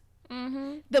most.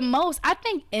 The most. I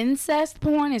think incest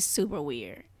porn is super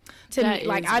weird to me.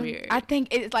 Like I think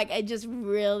it's like it just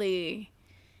really.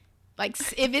 Like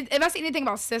if I see anything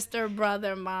about sister,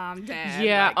 brother, mom, dad,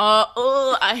 yeah,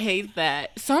 like, I hate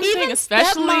that. Something even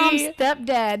especially stepmom,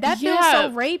 stepdad, that feels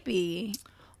so rapey.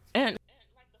 And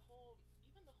like the whole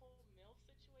MILF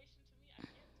situation to me, I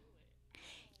can't do it.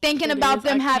 Thinking about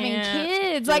them having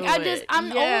kids, like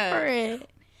I'm over it.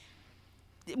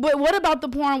 But what about the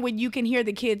porn where you can hear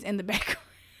the kids in the background?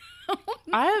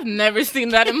 I have never seen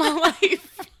that in my life.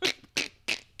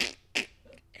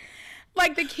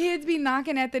 Like the kids be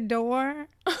knocking at the door.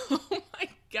 Oh my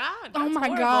god! Oh my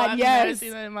horrible. god! Yes, I've never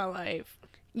seen that in my life.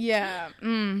 Yeah,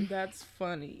 that's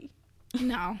funny.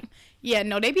 No, yeah,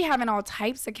 no, they be having all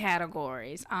types of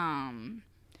categories.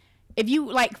 If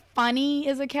you like, funny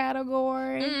is a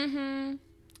category.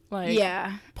 Like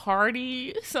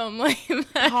party, something like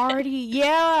that. Party,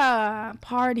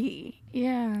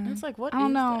 yeah. It's like what? I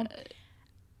don't know. That?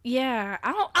 Yeah,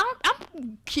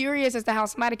 I'm curious as to how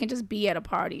somebody can just be at a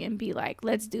party and be like,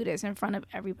 let's do this in front of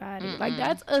everybody. Like,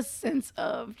 that's a sense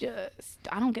of just,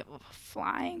 I don't give a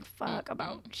flying fuck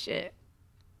about shit.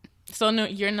 So, no,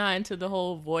 you're not into the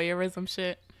whole voyeurism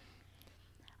shit?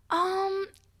 Only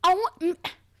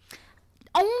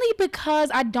because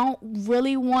I don't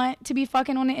really want to be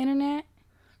fucking on the internet.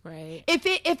 Right. If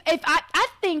I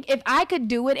think if I could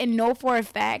do it and know for a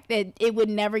fact that it would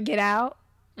never get out,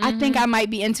 I think I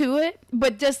might be into it,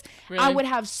 but just really? I would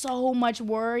have so much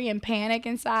worry and panic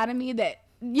inside of me that,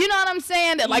 you know what I'm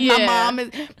saying? That like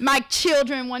my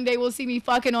children one day will see me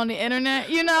fucking on the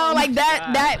internet, you know? like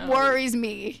that worries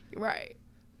me. Right.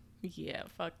 Yeah,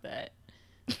 fuck that.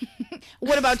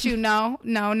 What about you? No,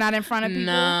 not in front of people?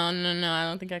 No, I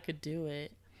don't think I could do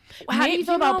it. How do you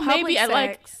feel about public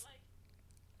sex?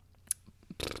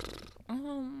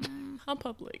 How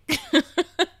public?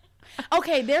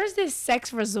 Okay, there's this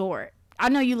sex resort. I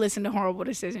know you listen to Horrible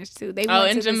Decisions too.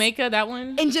 In Jamaica, that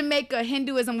one? In Jamaica,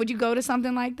 Hinduism. Would you go to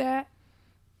something like that?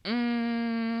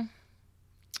 I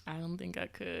don't think I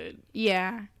could.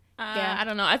 Yeah. I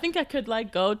don't know. I think I could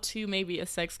like go to maybe a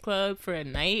sex club for a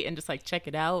night and just like check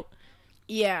it out.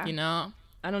 Yeah. You know?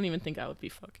 I don't even think I would be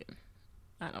fucking.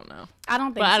 I don't know. I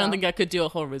don't think I don't think I could do a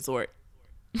whole resort.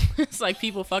 It's like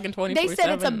people fucking 24/7. They said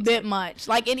it's a bit much.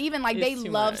 Like, and even like they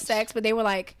love sex, but they were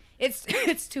like,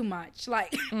 it's too much.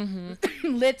 Like,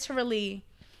 literally,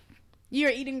 you're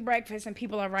eating breakfast and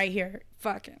people are right here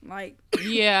fucking. Like,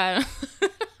 yeah,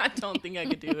 I don't think I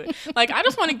could do it. Like, I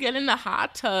just want to get in the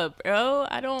hot tub, bro.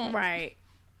 I don't. Right.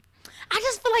 I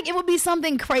just feel like it would be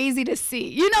something crazy to see.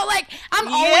 You know, like, I'm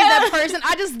always that person.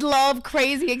 I just love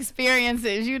crazy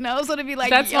experiences, you know? So to be like,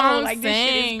 that's what I'm like,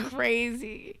 saying. This shit is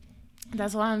crazy.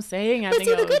 That's what I'm saying. But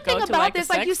see, the good thing about this,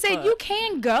 like you said, you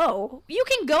can go. You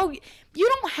can go.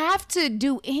 You don't have to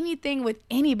do anything with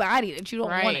anybody that you don't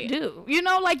want to do. You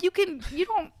know, like, you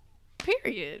don't,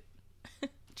 period.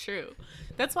 True.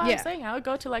 That's why I'm saying I would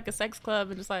go to like a sex club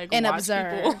and just like and watch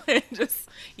observe people and just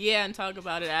and talk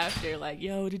about it after. Like,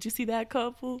 yo, did you see that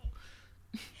couple?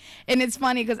 And it's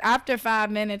funny because after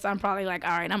 5 minutes, I'm probably like,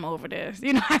 all right, I'm over this.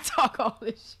 You know, I talk all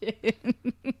this shit.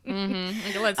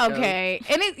 Mm-hmm. Let's go.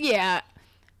 And it,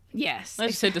 yes.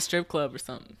 Let's just hit the strip club or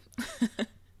something.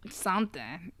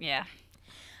 Something, yeah.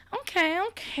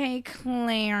 Okay,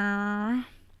 Claire.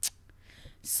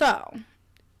 So,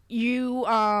 you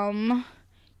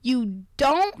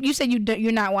said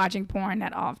you're not watching porn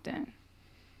that often.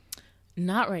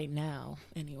 Not right now,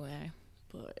 anyway,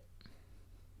 but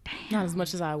not as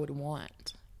much as I would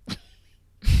want.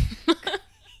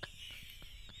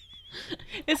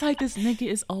 It's like this nigga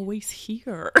is always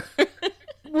here.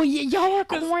 Well, y'all are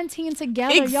quarantined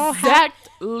together. Exactly. Y'all have,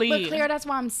 but Claire, that's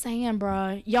why I'm saying,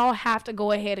 bro, y'all have to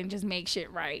go ahead and just make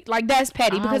shit right. Like, that's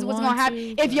petty because what's gonna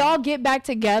happen if y'all get back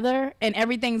together and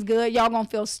everything's good, y'all gonna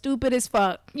feel stupid as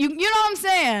fuck. You know what I'm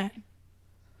saying?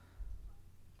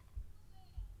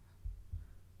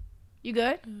 You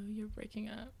good? Oh, you're breaking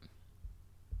up.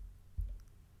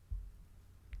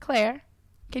 Claire,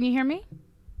 can you hear me?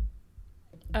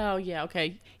 Oh, yeah,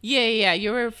 okay. Yeah,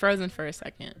 you were frozen for a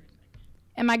second.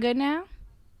 Am I good now?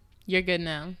 You're good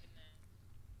now.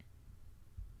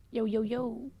 Yo.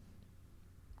 Can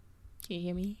you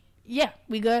hear me? Yeah,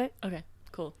 we good? Okay,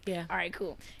 cool. Yeah. All right,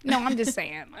 cool. No, I'm just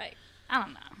saying, like, I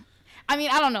don't know. I mean,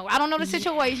 I don't know. I don't know the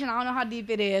situation. I don't know how deep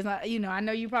it is. You know, I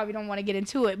know you probably don't want to get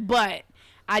into it, but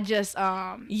I just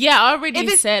yeah, I already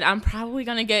said I'm probably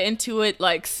gonna get into it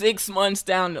like 6 months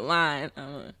down the line.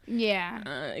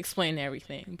 Explain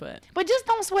everything, but just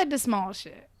don't sweat the small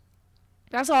shit.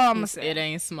 That's all I'm gonna say. It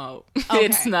ain't small. Okay.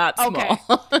 It's not small.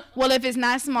 Okay. Well, if it's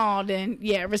not small, then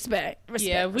respect.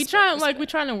 Yeah, we're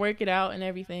trying to work it out and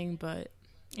everything, but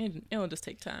it'll just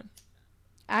take time.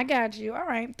 I got you. All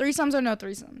right, threesomes or no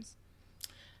threesomes?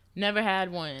 Never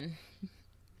had one.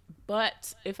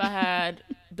 But if I had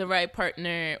the right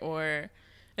partner or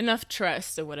enough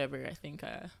trust or whatever, I think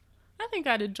I'd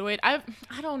enjoy it. I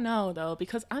don't know though,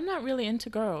 because I'm not really into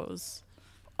girls.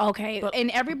 Okay,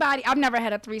 and everybody, I've never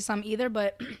had a threesome either,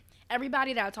 but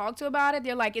everybody that I talk to about it,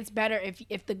 they're like, it's better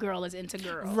if the girl is into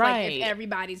girls, right? Like if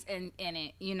everybody's in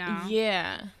it, you know?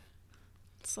 Yeah,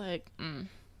 it's like,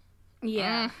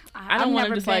 yeah. I don't want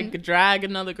to just like drag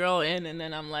another girl in, and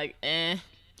then I'm like, eh.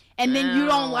 And then you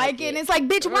don't like it. And it's like,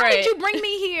 bitch, why did you bring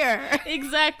me here?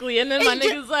 Exactly. And then my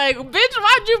nigga's like, bitch,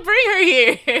 why'd you bring her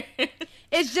here?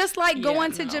 It's just like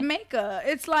going to Jamaica.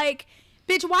 It's like,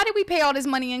 bitch, why did we pay all this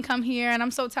money and come here? And I'm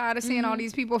so tired of seeing all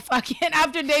these people fucking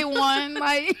after day one.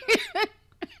 Like,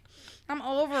 I'm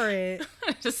over it.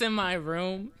 Just in my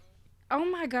room. Oh,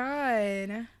 my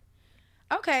God.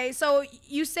 Okay, so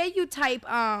you say you type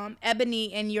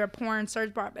Ebony in your porn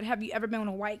search bar, but have you ever been with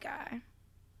a white guy?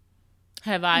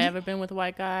 Have I ever been with a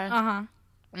white guy? Uh-huh.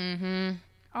 Mm-hmm.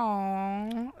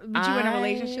 Aww. But you in a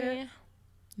relationship?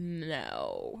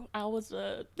 No. That was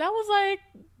like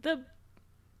the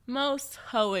most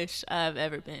hoish I've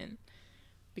ever been.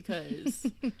 Because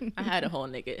I had a whole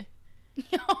nigga.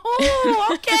 Oh,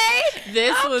 okay.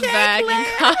 This was back in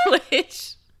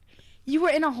college. You were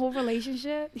in a whole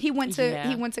relationship? Did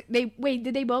they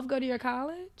both go to your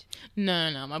college?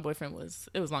 No. My boyfriend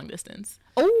it was long distance.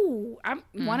 Oh,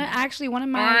 one of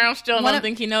my. I still don't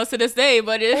think he knows to this day,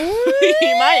 but he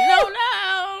might know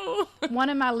now. One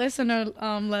of my listener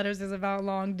letters is about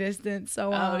long distance.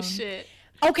 So oh shit.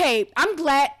 Okay, I'm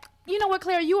glad. You know what,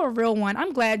 Claire? You a real one.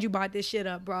 I'm glad you brought this shit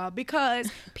up, bro.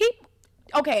 Because people.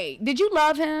 Okay, did you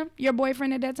love him, your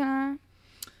boyfriend at that time?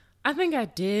 I think I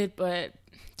did, but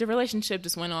the relationship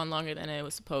just went on longer than it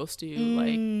was supposed to.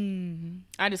 Like,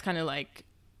 I just kind of like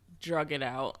drug it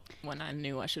out when I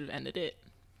knew I should have ended it.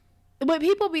 But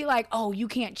people be like, "Oh, you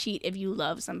can't cheat if you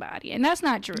love somebody," and that's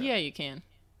not true. Yeah, you can.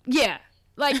 Yeah,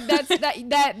 like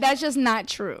that's just not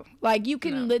true. Like you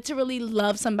can literally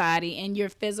love somebody and your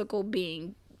physical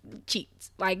being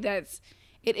cheats. Like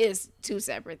it is two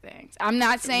separate things. I'm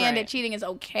not saying that cheating is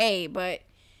okay, but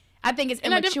I think it's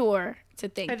immature to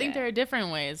think. I think there are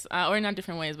different ways, or not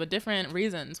different ways, but different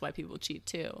reasons why people cheat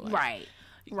too. Like,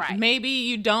 right. Maybe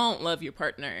you don't love your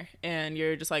partner and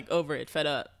you're just like over it, fed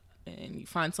up, and you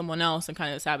find someone else and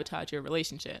kind of sabotage your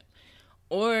relationship.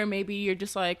 Or maybe you're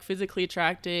just like physically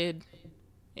attracted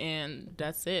and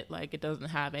that's it. Like, it doesn't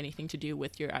have anything to do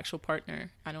with your actual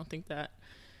partner. I don't think that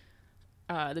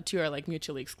the two are like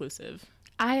mutually exclusive.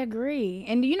 I agree.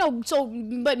 And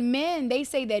but men, they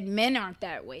say that men aren't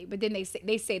that way, but then they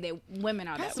say that women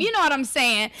are that way. You know what I'm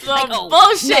saying? Like,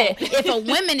 bullshit. No,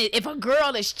 if a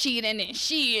girl is cheating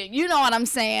and you know what I'm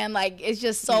saying? Like, it's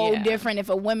just so different if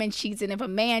a woman cheats and if a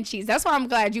man cheats. That's why I'm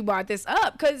glad you brought this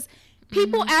up, because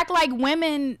people act like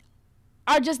women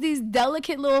are just these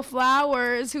delicate little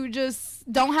flowers who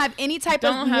just don't have any type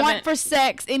of want for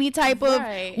sex, any type of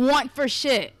want for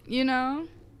shit, you know?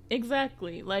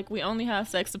 Exactly. Like, we only have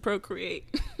sex to procreate.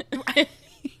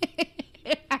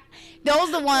 Those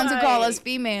are the ones who call us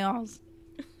females.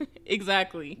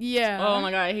 Exactly. Yeah. Oh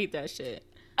my God, I hate that shit.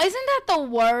 Isn't that the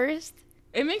worst?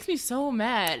 It makes me so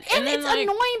mad. And it's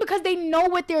annoying because they know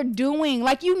what they're doing.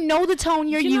 Like, you know the tone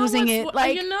you're using it.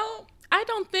 Like, I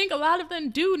don't think a lot of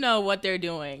them do know what they're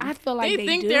doing. I feel like they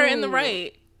think do. They're in the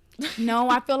right. No,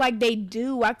 I feel like they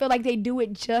do. I feel like they do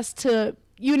it just to,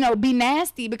 be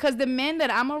nasty, because the men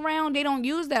that I'm around, they don't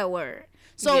use that word.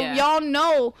 So y'all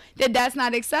know that that's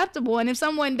not acceptable. And if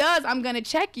someone does, I'm going to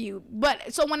check you.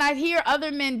 But so when I hear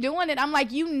other men doing it, I'm like,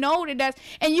 that that's,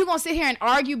 and you're going to sit here and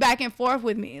argue back and forth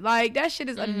with me. Like, that shit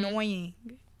is annoying.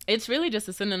 It's really just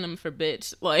a synonym for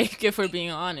bitch, like, if we're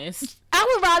being honest.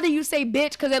 I would rather you say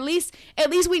bitch, because at least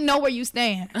we know where you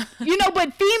stand.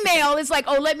 But female, it's like,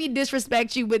 oh, let me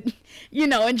disrespect you with,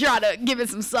 and try to give it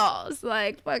some sauce.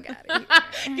 Like, fuck out of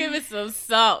here. Give it some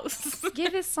sauce.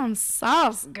 Give it some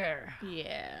sauce, girl.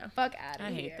 Yeah. Fuck out of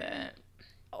here. I hate that.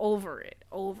 Over it.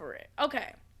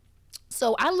 Okay.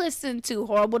 So I listened to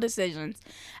Horrible Decisions.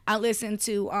 I listened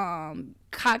to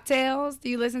Cocktails. Do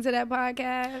you listen to that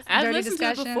podcast? I've listened to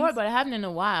it before, but I haven't in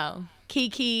a while.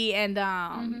 Kiki and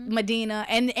Medina.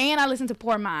 And I listened to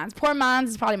Poor Minds. Poor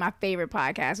Minds is probably my favorite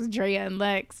podcast with Drea and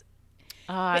Lex.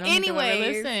 I don't think I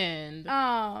listened.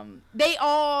 They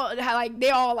all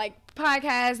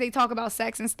podcasts. They talk about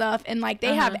sex and stuff, and like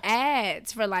they have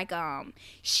ads for like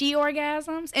she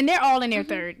orgasms, and they're all in their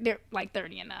they're like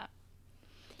 30 and up.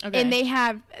 Okay. And they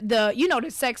have the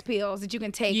sex pills that you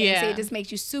can take and say it just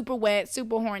makes you super wet,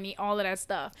 super horny, all of that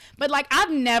stuff. But like,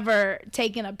 I've never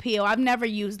taken a pill. I've never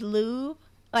used lube,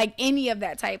 like any of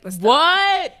that type of stuff.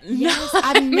 What? Yes,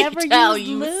 I've never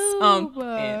used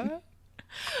lube.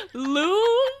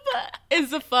 Lube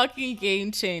is a fucking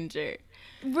game changer.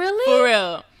 Really? For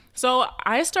real. So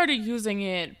I started using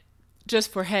it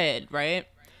just for head, right?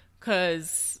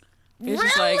 Because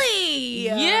really?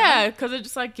 Because it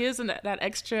just like gives them that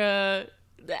extra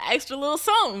little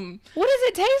something. What does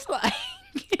it taste like?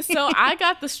 So I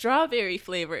got the strawberry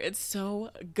flavor. It's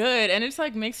so good, and it's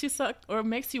like makes you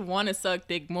want to suck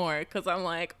dick more, because I'm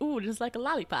like, ooh, just like a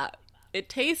lollipop. It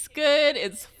tastes good.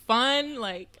 It's fun.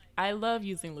 Like, I love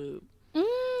using lube.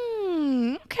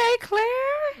 Okay,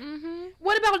 Claire.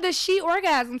 What about the she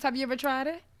orgasms? Have you ever tried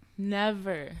it?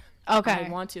 Never. Okay. I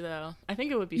want to, though. I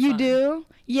think it would be fun. You do?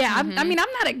 Yeah. I'm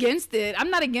not against it. I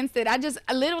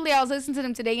was listening to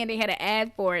them today, and they had an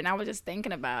ad for it, and I was just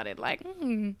thinking about it. Like,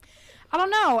 I don't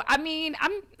know. I mean,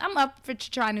 I'm up to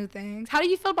try new things. How do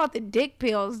you feel about the dick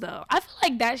pills, though? I feel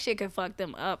like that shit could fuck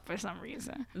them up for some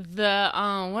reason. The,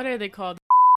 what are they called?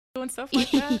 And stuff like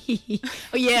that?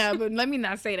 Oh, yeah, but let me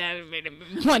not say that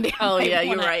one day. Oh, yeah,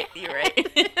 you're right.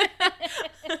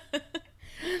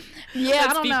 Yeah, Let's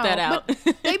I don't beep know. that out. But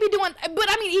they be doing, but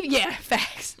I mean,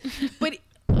 facts. But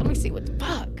let me see what the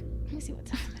fuck. Let me see what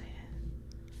time it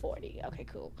is. 40. Okay,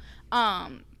 cool.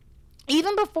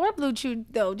 Even before Blue Chew,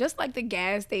 though, just like the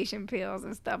gas station pills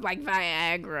and stuff, like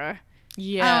Viagra.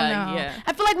 Yeah, I don't know. yeah.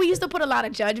 I feel like we used to put a lot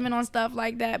of judgment on stuff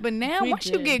like that, but now once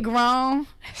you get grown,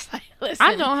 it's like, listen.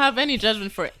 I don't have any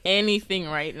judgment for anything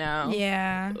right now.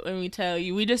 Yeah. Let me tell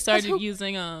you, we just started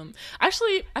using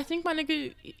Actually, I think my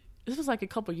nigga, this was like a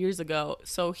couple years ago.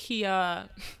 So he I'm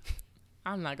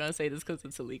not gonna say this because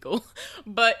it's illegal,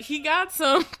 but he got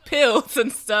some pills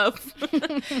and stuff,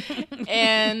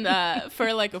 and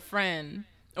for like a friend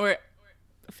or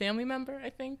a family member, I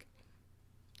think.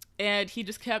 And he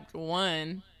just kept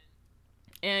one,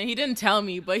 and he didn't tell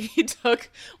me, but he took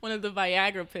one of the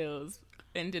Viagra pills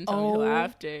and didn't tell me until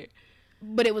after.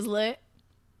 But it was lit?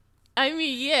 I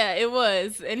mean, yeah, it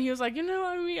was. And he was like,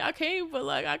 I can't, but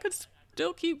like, I could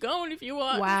still keep going if you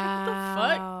want. Wow. What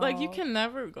the fuck? Like, you can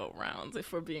never go rounds,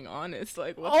 if we're being honest.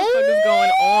 Like, what the fuck is going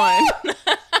on?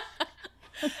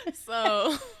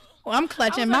 So, well, I'm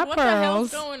clutching my what pearls. What the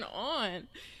hell's going on?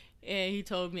 And he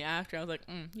told me after. I was like,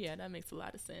 yeah, that makes a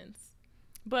lot of sense.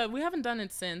 But we haven't done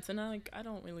it since, and I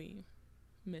don't really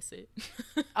miss it.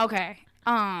 Okay.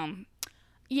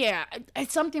 Yeah,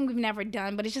 it's something we've never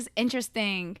done, but it's just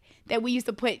interesting that we used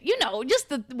to put, just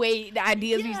the way the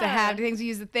ideas we used to have, the things we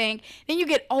used to think. Then you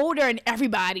get older and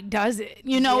everybody does it.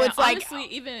 It's like... Honestly,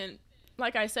 even,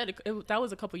 like I said, that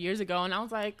was a couple years ago, and I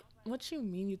was like, what you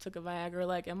mean you took a Viagra?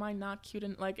 Like, am I not cute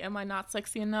and, like, am I not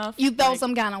sexy enough? You felt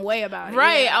some kind of way about it.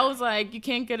 Right. Yeah. I was like, you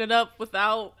can't get it up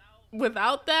without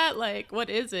that? Like, what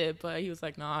is it? But he was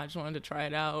like, nah, I just wanted to try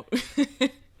it out.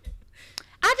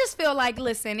 I just feel like,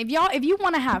 listen, if you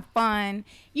want to have fun,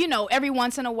 every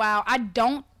once in a while, I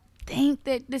don't think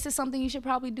that this is something you should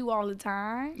probably do all the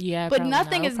time. Yeah, but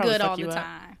nothing is good all the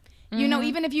time. Mm-hmm.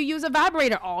 Even if you use a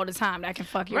vibrator all the time, that can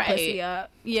fuck your pussy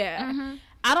up. Yeah. Mm-hmm.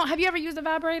 Have you ever used a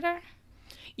vibrator?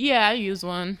 Yeah, I use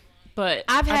one, but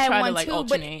I've had one to, too,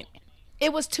 alternate. But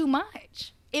it was too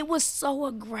much. It was so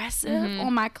aggressive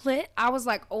on my clit. I was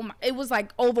like, it was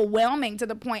like overwhelming to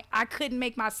the point I couldn't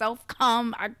make myself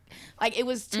come. It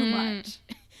was too much.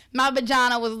 My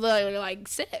vagina was literally like,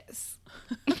 sis.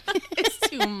 It's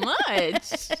too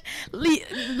much.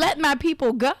 Let my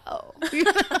people go.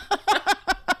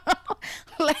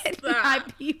 Let my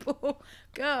people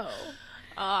go.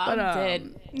 I'm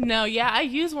dead. No, yeah, I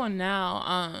use one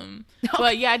now.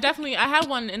 But yeah, I had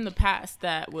one in the past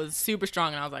that was super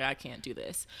strong, and I was like, I can't do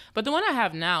this. But the one I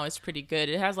have now is pretty good.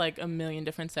 It has like a million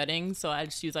different settings, so I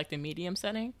just use like the medium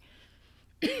setting.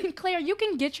 Claire, you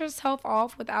can get yourself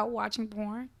off without watching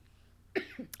porn?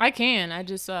 I can. I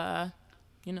just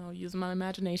use my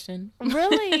imagination.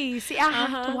 Really? See, I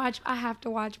have to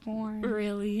watch porn.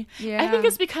 Really? Yeah. I think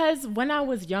it's because when I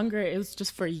was younger, it was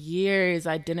just for years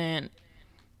I didn't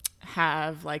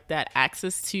have like that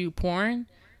access to porn.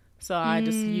 So I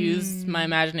just used my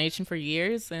imagination for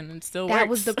years, and it still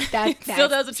works. That still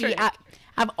does a trick.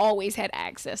 I've always had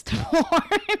access to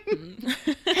porn.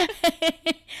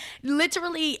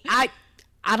 Literally, I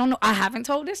don't know. I haven't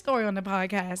told this story on the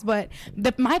podcast, but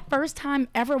my first time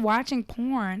ever watching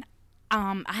porn,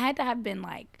 I had to have been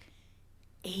like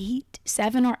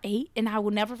 7 or 8, and I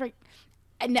will never forget.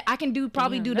 And I can do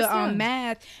the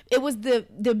math. It was the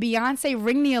Beyonce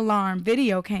Ring the Alarm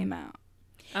video came out.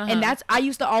 And I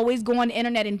used to always go on the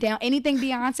internet and down anything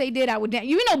Beyonce did. I would down.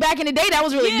 Back in the day that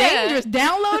was really dangerous,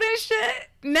 downloading shit.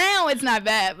 Now it's not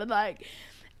bad, but like,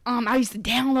 I used to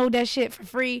download that shit for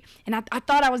free, and I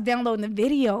thought I was downloading the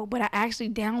video, but I actually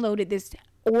downloaded this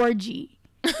orgy.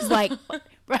 It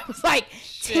was like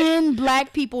 10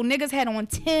 black people. Niggas had on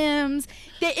Timbs.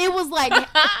 It was like...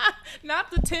 Not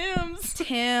the Timbs.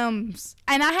 Timbs.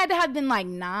 And I had to have been like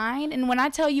 9. And when I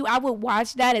tell you, I would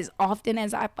watch that as often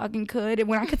as I fucking could. And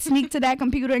when I could sneak to that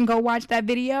computer and go watch that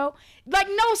video. Like,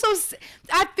 no, so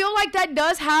I feel like that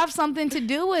does have something to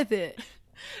do with it.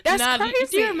 That's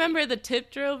crazy. Do you remember the tip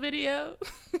drill video?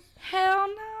 Hell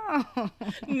no.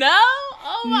 No?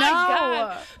 Oh my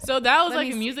God. So that was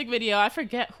like a music video. I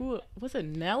forget who was it,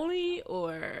 Nelly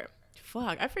or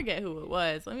I forget who it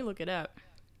was. Let me look it up.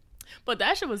 But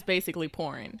that shit was basically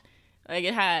porn. Like,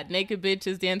 it had naked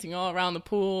bitches dancing all around the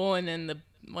pool, and then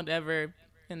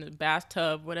in the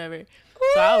bathtub, whatever. Ooh.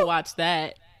 So I would watch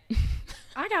that.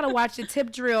 I gotta watch the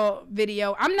tip drill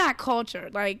video. I'm not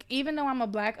cultured. Like, even though I'm a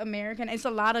black American, it's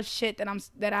a lot of shit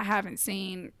that I haven't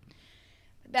seen.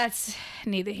 That's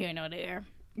neither here nor there.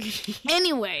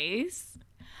 Anyways,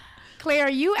 Claire,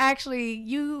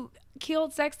 you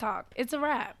killed Sex Talk. It's a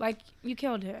wrap. Like, you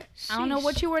killed her. Sheesh. I don't know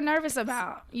what you were nervous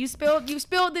about. You spilled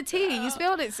the tea. You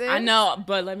spilled it, sis. I know,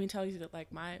 but let me tell you that,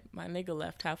 like, my nigga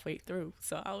left halfway through,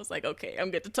 so I was like, okay, I'm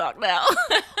good to talk now.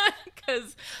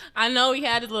 Because I know he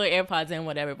had his little AirPods in,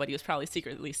 whatever, but he was probably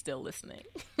secretly still listening.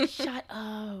 Shut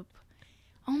up.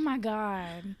 Oh my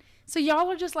God. So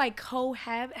y'all are just like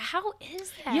cohabit. How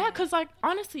is that? Yeah, because like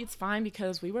honestly, it's fine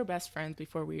because we were best friends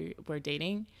before we were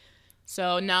dating.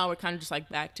 So now we're kind of just like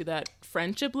back to that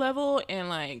friendship level and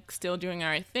like still doing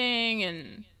our thing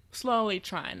and slowly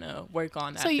trying to work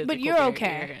on that. So, but you're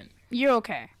okay. You're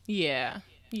okay. Yeah.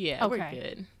 Yeah. Okay. We're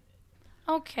good.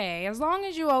 Okay, as long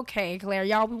as you're okay, Claire.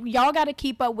 Y'all got to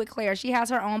keep up with Claire. She has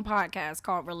her own podcast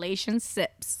called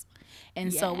Relationships,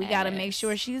 and so we got to make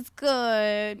sure she's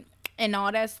good. And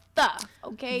all that stuff,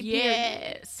 okay?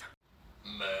 Yes.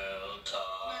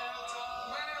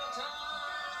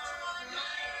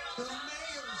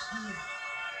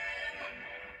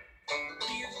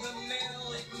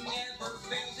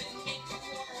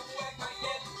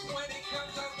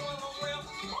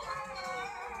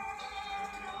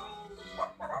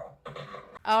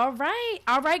 All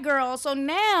right, girls. So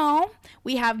now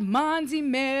we have Monzy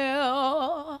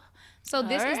Mail. So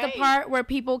this is the part where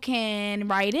people can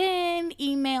write in,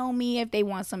 email me if they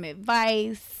want some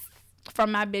advice,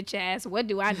 from my bitch ass. What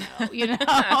do I know? You know,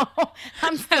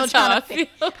 I'm still trying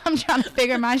to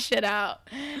figure my shit out.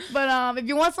 But if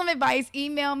you want some advice,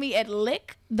 email me at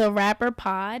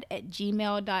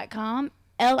licktherapperpod@gmail.com.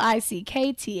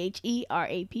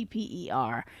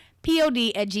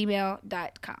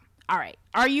 LICKTHERAPPERPOD@gmail.com. All right.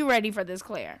 Are you ready for this,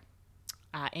 Claire?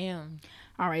 I am.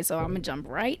 All right. So I'm going to jump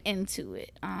right into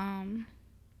it. I'm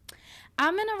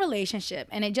in a relationship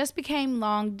and it just became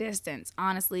long distance,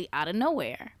 honestly, out of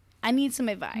nowhere. I need some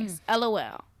advice.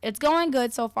 LOL. It's going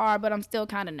good so far, but I'm still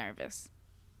kind of nervous.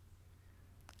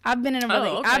 I've been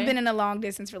in a long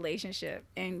distance relationship,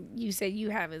 and you said you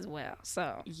have as well.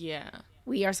 So yeah,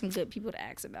 we are some good people to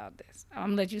ask about this. I'm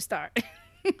gonna let you start.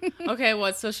 Okay,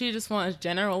 what? So she just wants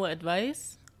general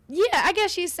advice? Yeah, I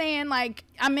guess she's saying, like,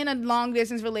 I'm in a long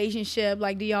distance relationship.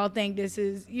 Like, do y'all think this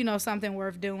is, something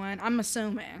worth doing? I'm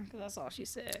assuming, because that's all she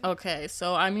said. Okay,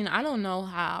 so I mean, I don't know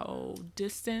how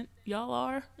distant y'all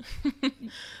are.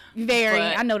 Very.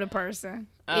 But, I know the person.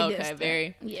 Okay,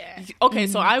 very. Yeah. Okay,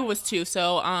 so I was too.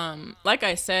 So, like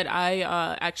I said,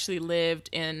 I actually lived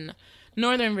in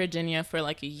Northern Virginia for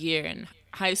like a year in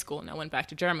high school, and I went back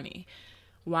to Germany.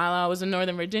 While I was in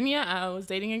Northern Virginia, I was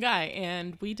dating a guy,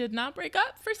 and we did not break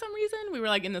up for some reason. We were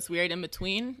like in this weird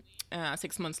in-between.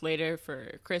 6 months later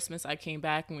for Christmas, I came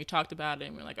back and we talked about it,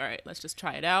 and we're like, all right, let's just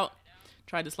try it out.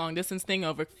 Try this long-distance thing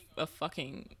over a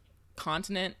fucking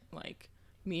continent, like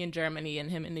me in Germany and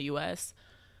him in the U.S.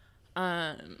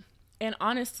 And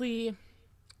honestly,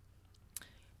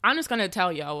 I'm just going to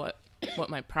tell y'all what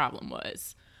my problem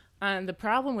was. The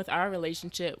problem with our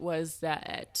relationship was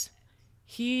that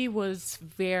he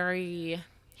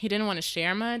didn't want to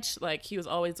share much. Like, he was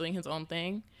always doing his own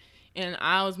thing. And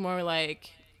I was more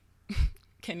like,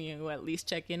 can you at least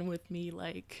check in with me,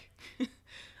 like,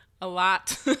 a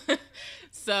lot?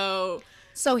 So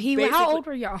how old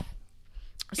were y'all?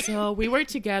 So we were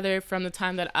together from the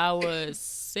time that I was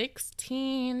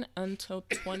 16 until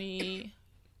 20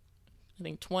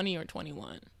 or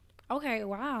 21. Okay,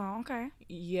 wow, okay.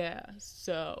 Yeah,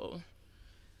 so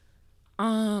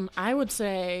I would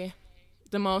say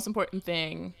the most important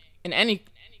thing in any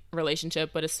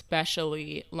relationship, but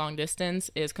especially long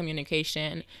distance, is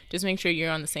communication. Just make sure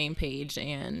you're on the same page,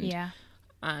 and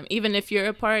even if you're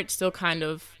apart, still kind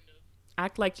of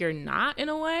act like you're not in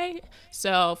a way.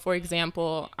 So, for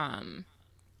example,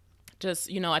 just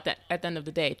at the end of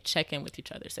the day, check in with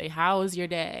each other. Say, how was your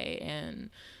day?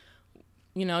 And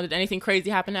did anything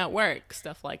crazy happen at work?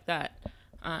 Stuff like that.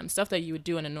 Stuff that you would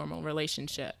do in a normal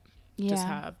relationship. Yeah. Just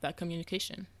have that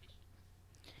communication.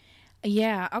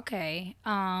 Yeah, okay.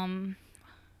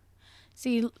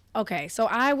 So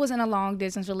I was in a long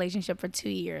distance relationship for 2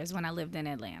 years when I lived in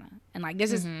Atlanta. And like,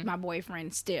 this is my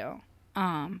boyfriend still.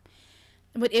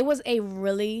 But it was a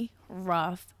really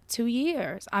rough 2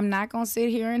 years. I'm not going to sit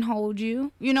here and hold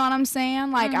you. You know what I'm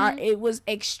saying? Like, it was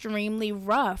extremely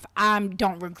rough. I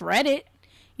don't regret it.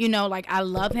 Like, I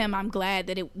love him. I'm glad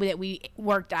that we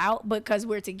worked out because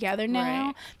we're together now.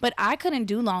 Right. But I couldn't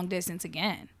do long distance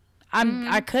again.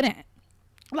 I couldn't.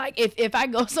 Like, if I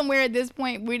go somewhere at this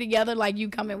point, we're together, like, you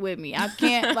coming with me. I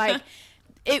can't, like,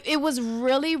 it was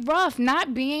really rough.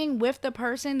 Not being with the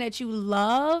person that you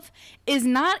love is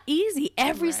not easy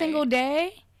every single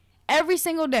day. Every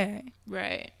single day.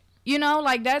 Right.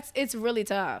 Like, it's really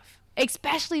tough.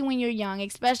 Especially when you're young.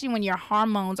 Especially when your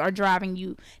hormones are driving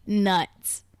you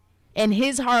nuts. And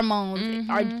his hormones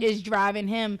is driving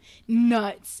him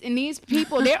nuts. And these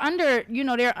people, they're under,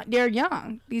 they're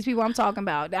young. These people I'm talking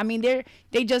about. I mean,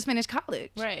 they just finished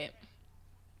college. Right.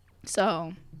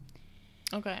 So.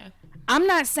 Okay. I'm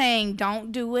not saying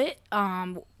don't do it.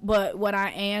 But what I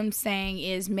am saying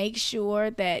is make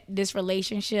sure that this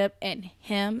relationship and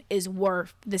him is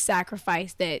worth the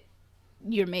sacrifice that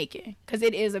you're making. Because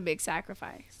it is a big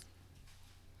sacrifice.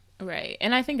 Right.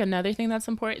 And I think another thing that's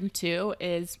important too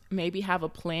is maybe have a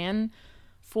plan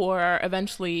for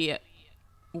eventually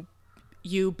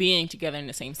you being together in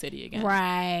the same city again.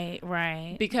 Right.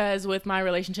 Because with my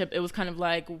relationship, it was kind of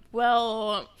like,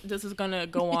 well, this is going to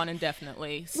go on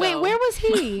indefinitely. So. Wait, where was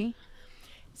he?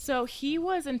 So he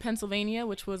was in Pennsylvania,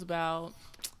 which was about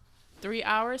 3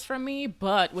 hours from me,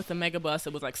 but with the mega bus,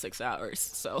 it was like 6 hours.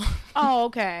 So. Oh,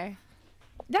 okay.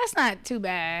 That's not too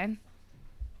bad.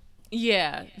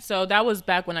 Yeah, so that was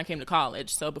back when I came to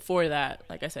college. So before that,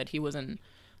 like I said, he was in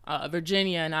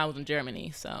Virginia and I was in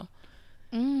Germany. So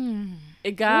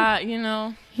it got,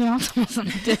 some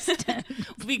distance.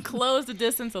 We closed the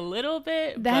distance a little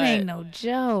bit. That ain't no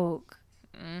joke.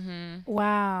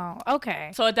 Wow.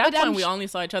 Okay. So at that point, we only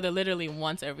saw each other literally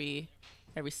once every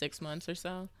 6 months or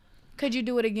so. Could you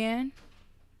do it again?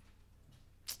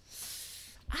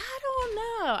 I don't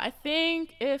know. I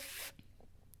think if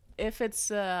it's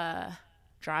a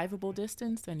drivable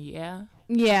distance, then yeah.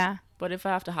 Yeah. But if I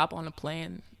have to hop on a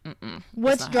plane,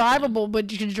 what's drivable? Happening. But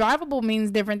drivable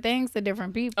means different things to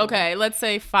different people. Okay, let's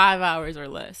say 5 hours or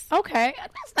less. Okay,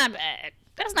 that's not bad.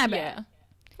 That's not bad.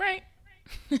 Right.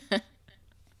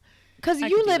 Because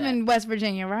you live in West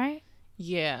Virginia, right?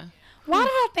 Yeah. Why did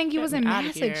I think you was in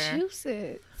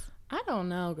Massachusetts? I don't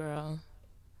know, girl.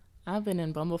 I've been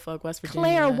in Bumblefuck, West Virginia.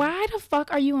 Claire, why the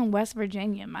fuck are you in West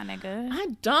Virginia, my nigga? I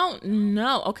don't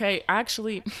know. Okay,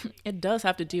 actually, it does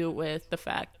have to do with the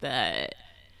fact that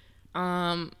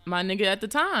my nigga at the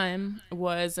time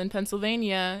was in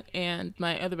Pennsylvania and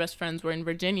my other best friends were in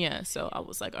Virginia. So I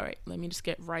was like, all right, let me just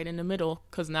get right in the middle,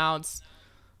 because now it's,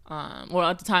 well,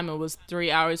 at the time it was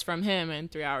 3 hours from him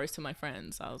and 3 hours to my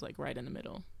friends. So I was like right in the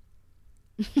middle.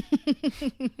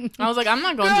 I was like, I'm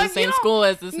not going to the same school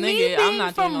as this nigga. I'm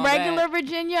not doing all that. From regular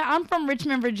Virginia, I'm from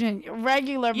Richmond, Virginia.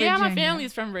 Regular Virginia. Yeah, my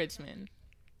family's from Richmond.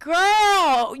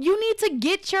 Girl, you need to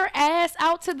get your ass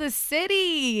out to the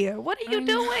city. What are you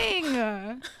doing?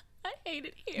 I hate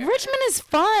it here. Richmond is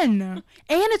fun. And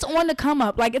it's on the come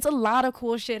up. Like, it's a lot of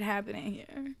cool shit happening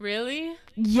here. Really?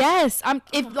 Yes.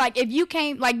 If you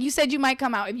came, like you said you might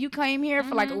come out. If you came here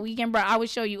for like a weekend, bro, I would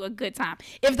show you a good time.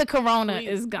 If the corona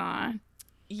is gone.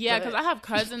 Yeah, because I have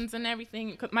cousins and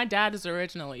everything. Cause my dad is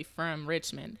originally from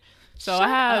Richmond. So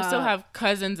I still have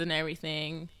cousins and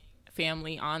everything.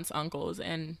 Family, aunts, uncles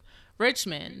in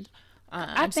Richmond.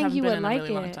 I think you would like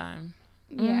it. Long time.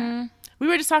 Yeah. Mm-hmm. We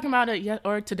were just talking about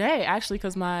it today, actually,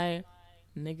 because my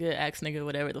ex-nigga,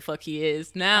 whatever the fuck he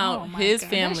is, now his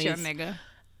family is... That's your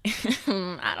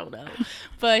nigga. I don't know.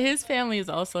 But his family is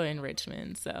also in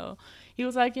Richmond. So he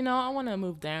was like, I want to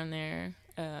move down there.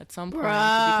 At some point, to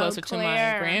be closer to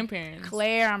my grandparents.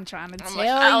 Claire, I'm trying to tell you.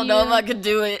 I don't know if I could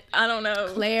do it. I don't know.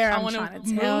 Claire, I'm trying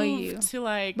to tell you.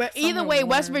 But either way,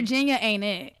 West Virginia ain't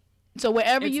it. So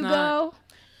wherever you go,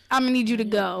 I'm gonna need you to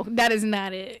go. That is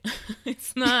not it.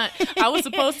 It's not. I was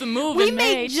supposed to move in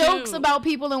May. We make jokes about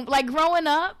people, and like growing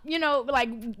up, like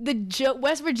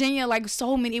West Virginia, like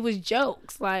so many. It was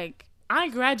jokes. Like I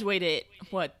graduated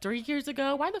 3 years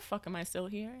ago. Why the fuck am I still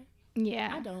here?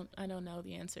 Yeah. I don't know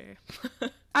the answer.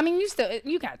 I mean,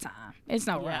 you got time. It's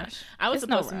no rush. I was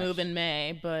supposed to move in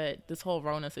May, but this whole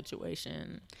Rona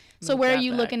situation. So where are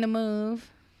you looking to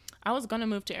move? I was going to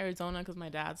move to Arizona because my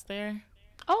dad's there.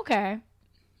 Okay.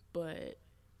 But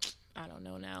I don't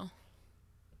know now.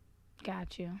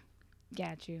 Got you.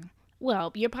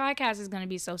 Well, your podcast is going to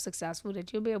be so successful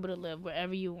that you'll be able to live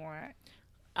wherever you want.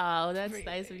 Oh, that's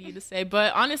nice of you to say.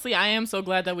 But honestly, I am so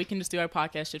glad that we can just do our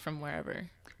podcast shit from wherever.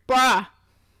 Bruh.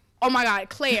 Oh my God,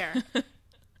 Claire.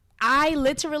 I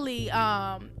literally,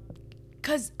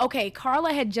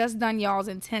 Carla had just done y'all's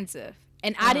intensive.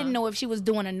 And I didn't know if she was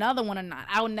doing another one or not.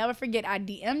 I will never forget, I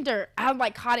DM'd her.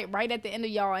 I caught it right at the end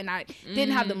of y'all, and I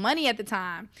didn't have the money at the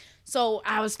time. So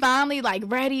I was finally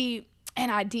ready, and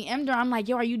I DM'd her. I'm like,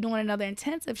 yo, are you doing another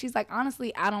intensive? She's like,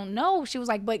 honestly, I don't know. She was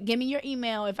like, but give me your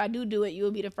email. If I do it, you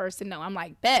will be the first to know. I'm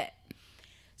like, bet.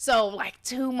 So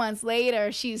 2 months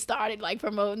later, she started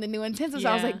promoting the new intensive. So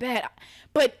I was like, bet.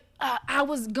 But I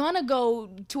was gonna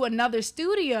go to another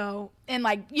studio and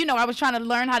I was trying to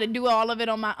learn how to do all of it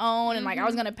on my own, and I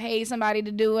was gonna pay somebody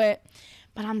to do it.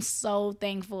 But I'm so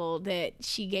thankful that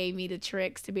she gave me the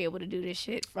tricks to be able to do this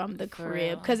shit from the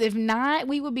crib. Because if not,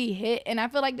 we would be hit. And I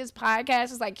feel like this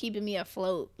podcast is keeping me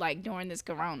afloat during this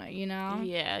corona,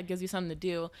 Yeah, it gives you something to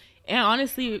do. And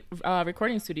honestly,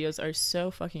 recording studios are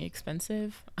so fucking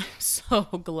expensive. I'm so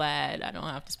glad I don't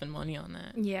have to spend money on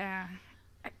that.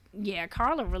 Yeah,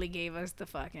 Carla really gave us the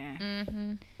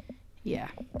fucking... Yeah.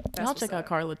 I'll check out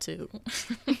Carla too.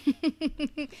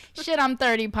 Shit, I'm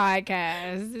 30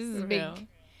 podcast. This is a big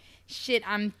Shit,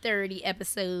 I'm 30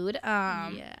 episode.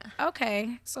 Yeah.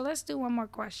 Okay, so let's do one more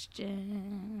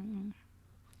question.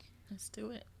 Let's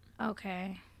do it.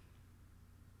 Okay.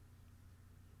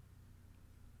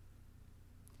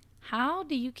 How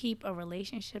do you keep a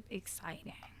relationship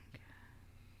exciting?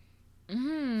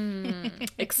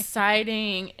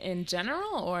 Exciting in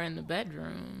general or in the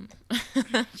bedroom?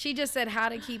 She just said how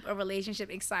to keep a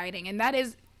relationship exciting, and that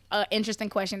is an interesting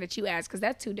question that you asked, because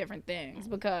that's two different things.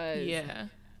 Because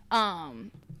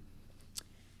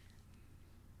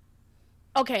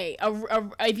okay,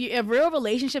 a real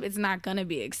relationship, it's not gonna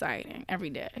be exciting every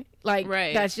day.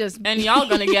 Right. That's just and y'all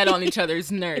gonna get on each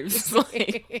other's nerves.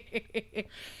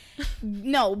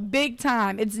 No, big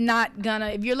time. It's not gonna.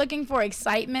 If you're looking for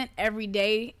excitement every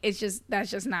day, that's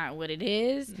just not what it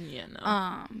is. Yeah,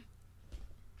 no.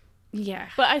 Yeah.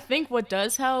 But I think what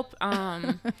does help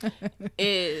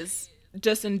is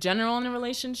just in general in a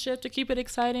relationship to keep it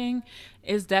exciting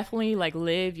is definitely like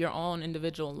live your own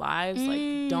individual lives.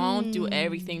 Like don't do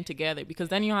everything together because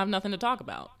then you'll have nothing to talk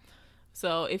about.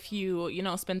 So if you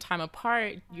spend time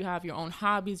apart, you have your own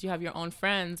hobbies, you have your own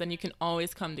friends, and you can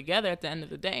always come together at the end of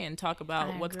the day and talk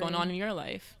about what's going on in your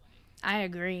life. I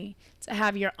agree. To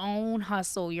have your own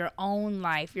hustle, your own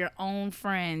life, your own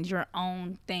friends, your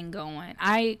own thing going.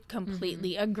 I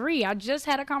completely agree. I just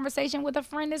had a conversation with a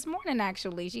friend this morning,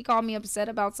 actually. She called me upset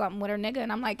about something with her nigga.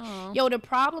 And I'm like, yo, the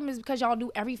problem is because y'all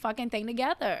do every fucking thing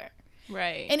together.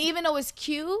 Right. And even though it's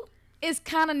cute, it's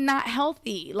kind of not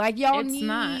healthy. Like, y'all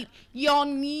need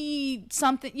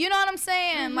something. You know what I'm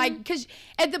saying? Like, because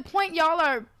at the point y'all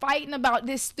are fighting about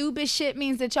this stupid shit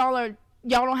means that y'all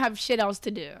don't have shit else to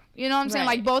do. You know what I'm saying?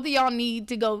 Like, both of y'all need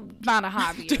to go find a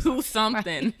hobby. Do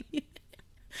something. Right?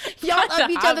 Y'all up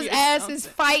each other's asses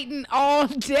fighting all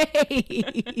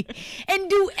day. And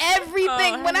do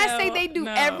everything. When I say they do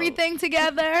everything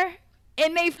together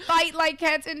and they fight like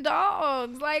cats and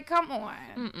dogs. Like, come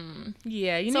on.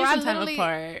 Yeah, you need some time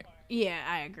apart. Yeah,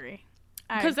 I agree.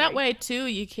 Because that way, too,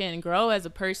 you can grow as a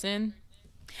person.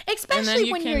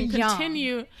 Especially when you're young.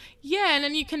 And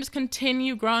then you can just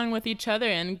continue growing with each other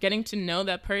and getting to know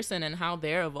that person and how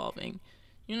they're evolving,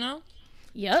 you know?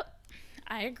 Yep,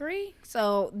 I agree.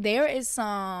 So there is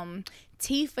some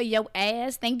tea for your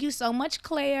ass. Thank you so much,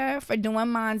 Claire, for doing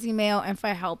Mom's email and for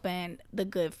helping the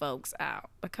good folks out.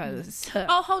 Because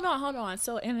hold on.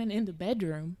 So and then in the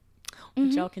bedroom,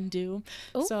 what y'all can do.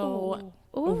 Ooh. So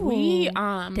we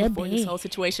before this whole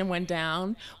situation went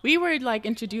down, we were like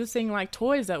introducing like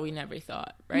toys that we never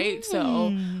thought, right?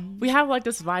 So we have like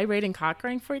this vibrating cock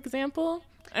ring, for example,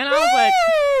 and I was like,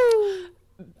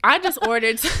 I just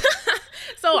ordered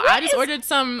ordered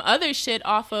some other shit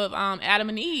off of Adam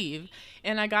and Eve,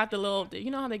 and I got the little, you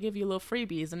know how they give you little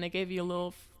freebies, and they gave you a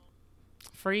little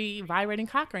free vibrating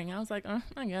cock ring. I was like,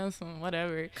 I guess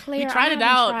whatever. Claire, we tried it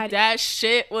out. That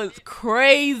shit was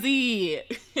crazy.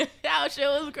 That shit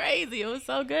was crazy. It was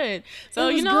so good.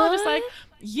 So good? Just like,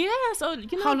 yeah. So we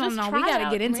gotta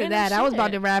get into that. Shit. I was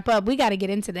about to wrap up. We gotta get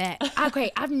into that.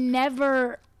 Okay,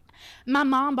 my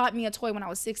mom bought me a toy when I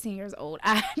was 16 years old.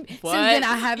 Since then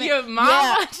I haven't. Your mom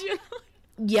bought you?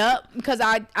 Yep, because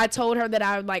I told her that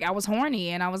I was horny,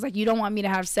 and I was like, you don't want me to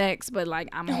have sex, but like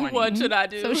I'm horny. What should I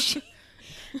do? So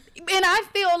and I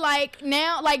feel like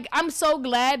now, like, I'm so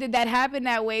glad that happened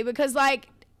that way, because like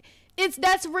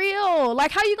that's real.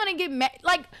 Like, how you gonna get mad?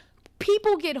 Like,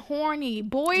 people get horny.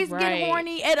 Boys get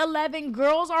horny at 11.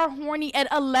 Girls are horny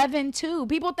at 11 too.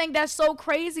 People think that's so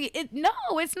crazy. No,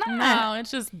 it's not. No,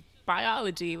 it's just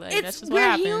biology. Like, that's just what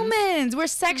happens. We're humans. We're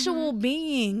sexual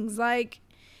beings. Like,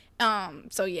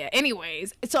 so yeah.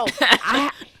 Anyways, so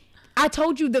I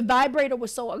told you the vibrator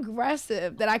was so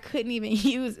aggressive that I couldn't even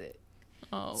use it.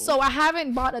 Oh. So I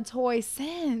haven't bought a toy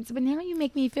since, but now you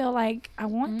make me feel like I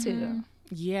want to.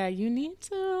 Yeah, you need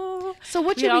to. So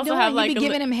what you be doing? You be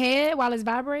giving him head while it's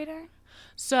vibrating?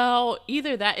 So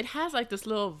either that, it has like this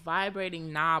little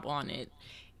vibrating knob on it,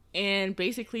 and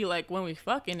basically like when we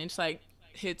fucking, it's like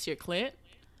hits your clit.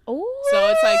 Ooh. So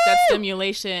it's like that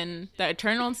stimulation, the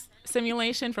internal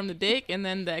stimulation from the dick, and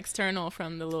then the external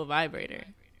from the little vibrator.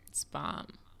 It's bomb.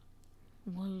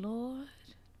 Well, Lord.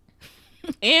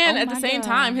 And at the same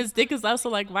time, his dick is also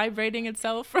like vibrating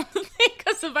itself from the thing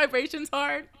because the vibration's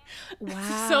hard.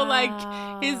 Wow. So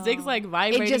like his dick's like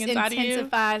vibrating inside of you. It just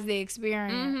intensifies the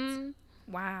experience.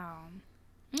 Wow.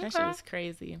 Okay. That shit is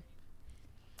crazy.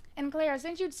 And Claire,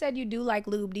 since you said you do like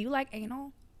lube, do you like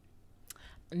anal?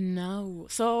 No.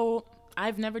 So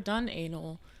I've never done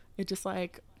anal. It's just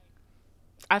like,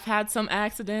 I've had some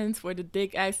accidents where the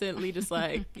dick accidentally just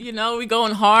like, we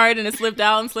going hard and it slipped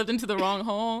out and slipped into the wrong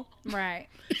hole. Right.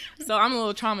 So I'm a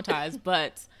little traumatized,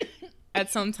 but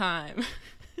at some time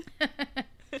I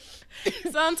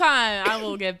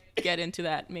will get into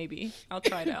that. Maybe I'll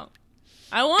try it out.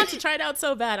 I want to try it out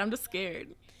so bad. I'm just scared.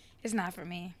 It's not for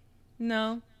me.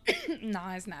 No. No,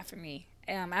 it's not for me.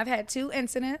 I've had 2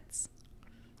 incidents.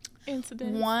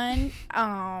 One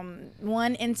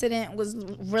incident was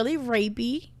really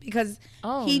rapey because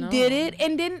he did it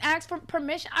and didn't ask for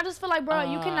permission. I just feel like,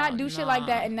 bro, you cannot do shit like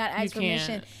that and not ask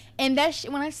permission. And that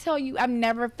shit, when I tell you, I've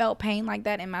never felt pain like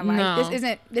that in my life. No. This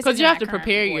isn't because you have to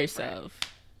prepare yourself.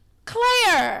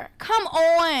 Claire, come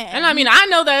on. And I mean, I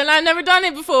know that, and I've never done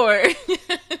it before.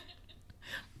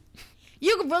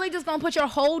 You really just gonna put your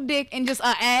whole dick in just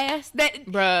a ass that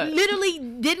literally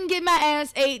didn't get my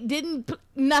ass ate,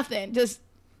 nothing. Just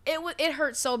it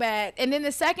hurt so bad. And then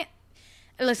the second,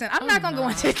 listen, I'm not gonna go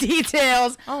into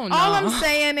details. Oh no. All I'm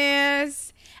saying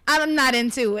is, I'm not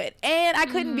into it. And I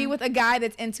couldn't be with a guy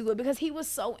that's into it because he was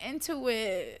so into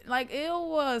it. Like, it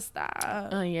was stop.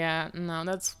 Oh, yeah. No,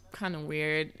 that's kind of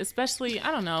weird. Especially,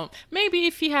 I don't know. Maybe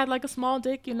if he had like a small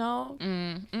dick, you know.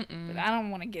 But I don't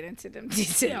want to get into them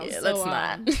details. Yeah, let's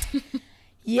not.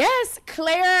 Yes,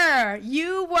 Claire,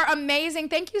 you were amazing.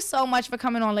 Thank you so much for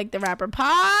coming on Lick the Rapper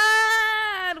Pod.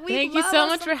 Thank you so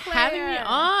much for having me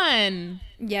on.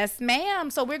 Yes,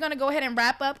 ma'am. So we're going to go ahead and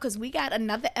wrap up because we got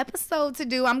another episode to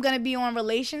do. I'm going to be on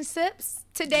relationships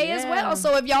today as well.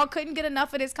 So if y'all couldn't get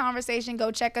enough of this conversation,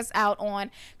 go check us out on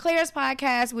Claire's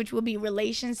podcast, which will be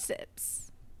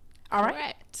Relationships. All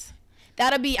right.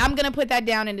 That'll be, I'm going to put that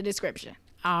down in the description.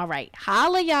 All right.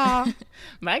 Holla, y'all.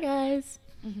 Bye, guys.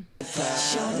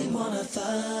 Shorty wanna fuck.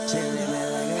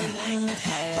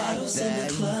 Bottles in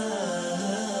the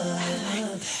club.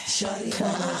 Shorty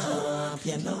wanna hump.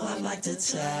 You know I like to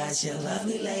touch your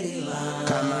lovely lady love.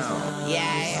 Come on,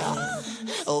 yeah.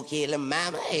 Okay, the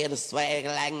mama had a swag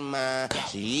like mine.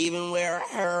 She even wear a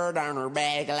herd on her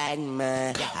back like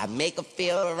mine. I make her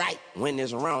feel right when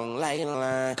it's wrong like a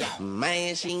line.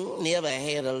 Man, she ain't never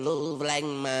had a love like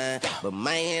mine. But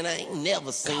man, I ain't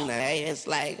never seen an ass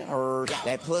like her.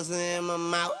 That pussy in my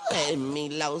mouth had me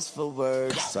lost for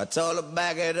words. So I told her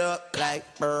back it up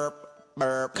like burp.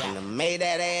 Burp, and I made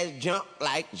that ass jump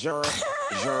like jerk,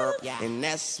 jerk, and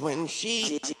that's when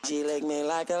she licked me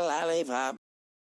like a lollipop.